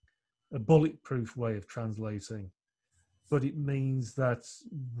bulletproof way of translating, but it means that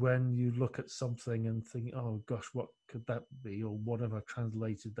when you look at something and think, oh gosh, what could that be, or what have I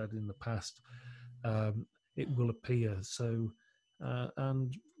translated that in the past, it will appear. So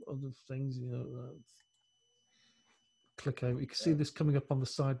and other things, you know, click over, you can see this coming up on the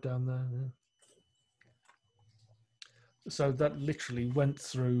side down there. Yeah. So that literally went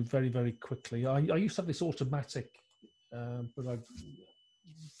through very, very quickly. I used to have this automatic, but I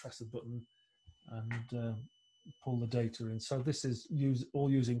press the button and pull the data in. So this is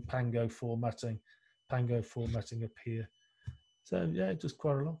all using Pango formatting up here. So yeah, it does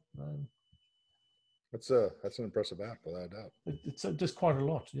quite a lot. That's an impressive app, without a doubt. It does quite a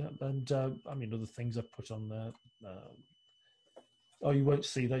lot, yeah. And I mean, other things I put on there. Oh, you won't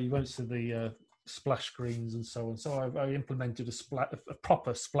see that. You won't see the splash screens and so on. So I implemented a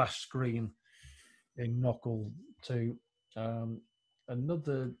proper splash screen in Nockle too.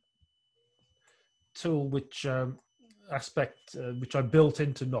 Another tool which which I built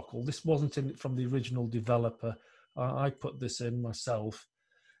into Nockle. This wasn't in it from the original developer. I put this in myself,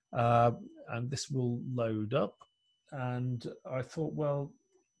 and this will load up. And I thought, well,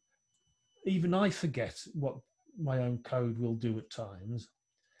 even I forget what my own code will do at times.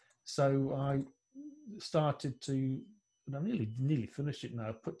 So I started to, and I'm nearly finished it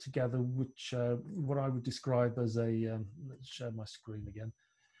now, put together which what I would describe as a, let's share my screen again,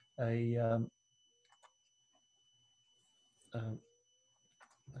 there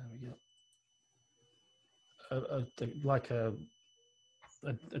we go, like a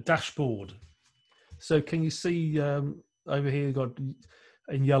dashboard. So can you see over here, you've got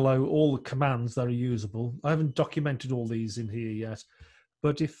in yellow all the commands that are usable. I haven't documented all these in here yet,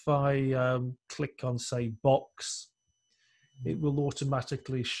 but if I click on, say, box, it will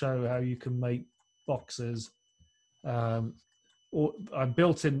automatically show how you can make boxes. Or I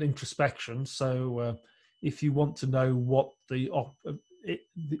built in introspection, so if you want to know what the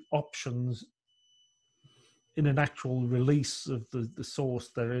options in an actual release of the source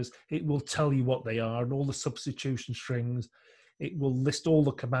there is, it will tell you what they are, and all the substitution strings. It will list all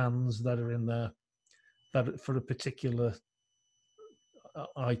the commands that are in there that for a particular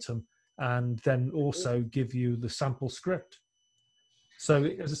item, and then also give you the sample script. So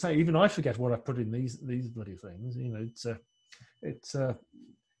as I say, even I forget what I put in these bloody things. You know, it's a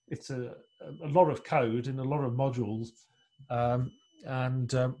lot of code in a lot of modules,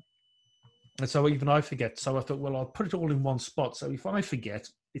 and so even I forget. So I thought, well, I'll put it all in one spot. So if I forget,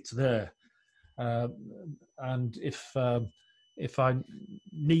 it's there, and if I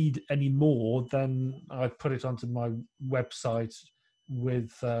need any more, then I put it onto my website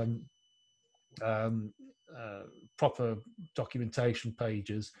with proper documentation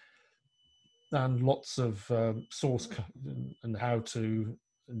pages and lots of source code and how to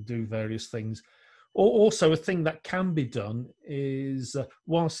do various things. Also, a thing that can be done is,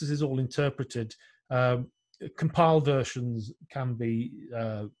 whilst this is all interpreted, compiled versions can be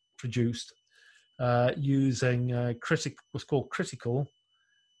produced using what's called critical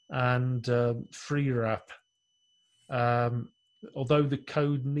and free wrap. Although the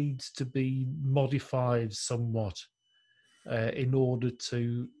code needs to be modified somewhat in order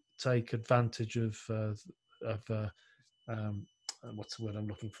to take advantage of what's the word I'm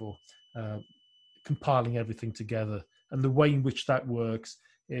looking for? Compiling everything together. And the way in which that works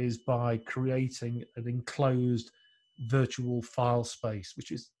is by creating an enclosed virtual file space,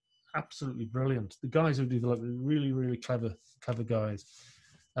 which is absolutely brilliant. The guys who developed it are really, really clever guys.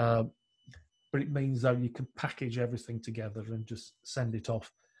 But it means that you can package everything together and just send it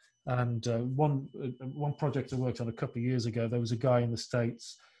off. And one project I worked on a couple of years ago, there was a guy in the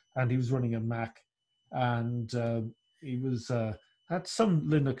States, and he was running a Mac, and he was had some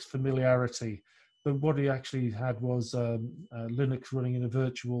Linux familiarity, but what he actually had was Linux running in a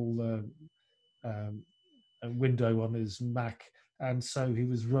virtual window on his Mac, and so he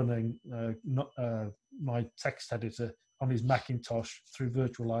was running my text editor on his Macintosh through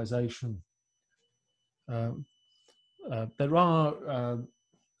virtualization. There are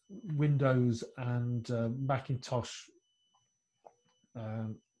Windows and Macintosh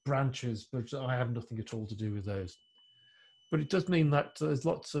branches, but I have nothing at all to do with those. But it does mean that there's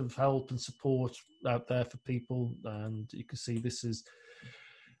lots of help and support out there for people, and you can see this is.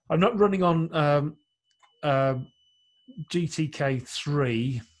 I'm not running on GTK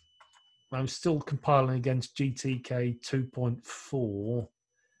 3. I'm still compiling against GTK 2.4.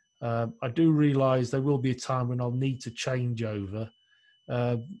 I do realise there will be a time when I'll need to change over,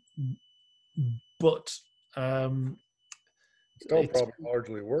 but still probably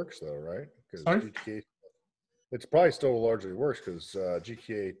largely works though, right? Sorry? GTK, it's probably still largely works because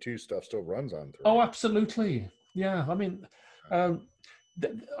GTK 2 stuff still runs on 3. Oh, absolutely. Yeah, I mean, I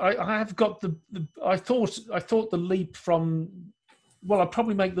have got the I thought the leap from, well, I'd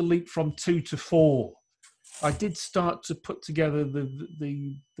probably make the leap from 2 to 4. I did start to put together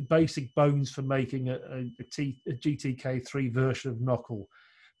the basic bones for making a GTK 3 version of Knuckle,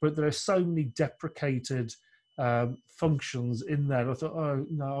 but there are so many deprecated functions in there. I thought, oh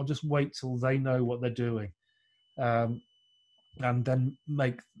no, I'll just wait till they know what they're doing, and then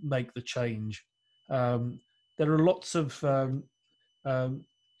make the change. There are lots of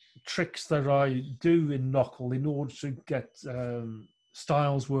tricks that I do in Knuckle in order to get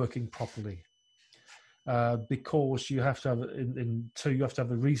styles working properly. Because you have to have in 2, you have to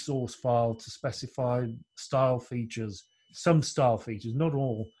have a resource file to specify style features, some style features, not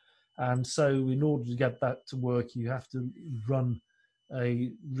all. And so in order to get that to work, you have to run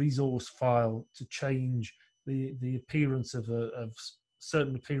a resource file to change the appearance of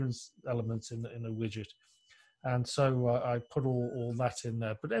certain appearance elements in a widget. And so I put all that in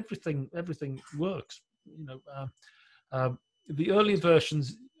there, but everything works. You know, the earlier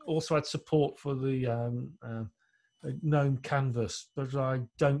versions also had support for the GNOME canvas, but I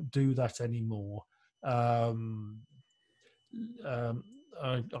don't do that anymore. I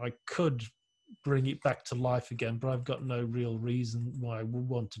could bring it back to life again, but I've got no real reason why I would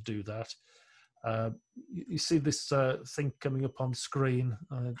want to do that. You see this thing coming up on screen.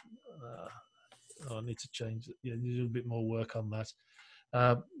 I need to change it. Yeah, need a bit more work on that.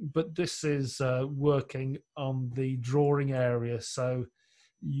 But this is working on the drawing area, so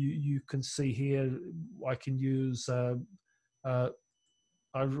you can see here I can use I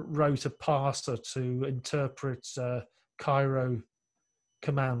wrote a parser to interpret Cairo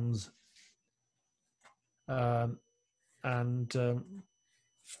commands, and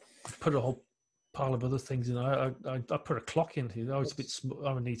put a whole pile of other things in. I put a clock in here. It's a bit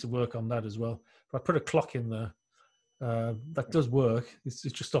I would need to work on that as well, but I put a clock in there. That does work. It's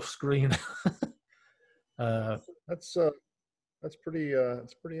just off screen. That's pretty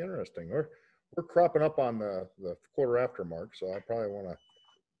interesting. We're cropping up on the quarter after mark, so I probably want to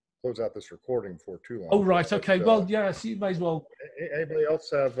close out this recording before too long. Oh right, okay. Well, yes, you may as well. Anybody else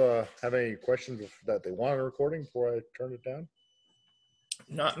have any questions that they want on a recording before I turn it down?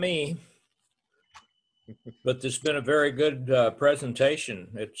 Not me. But this has been a very good presentation.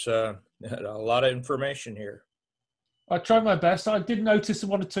 It's a lot of information here. I tried my best. I did notice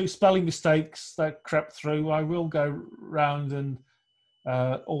 1 or 2 spelling mistakes that crept through. I will go round and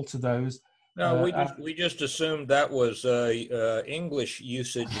alter those. No, we just assumed that was English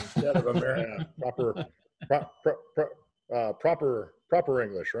usage instead of American. Proper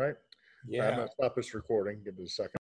English, right? Yeah. I'm gonna stop this recording. Give it a second.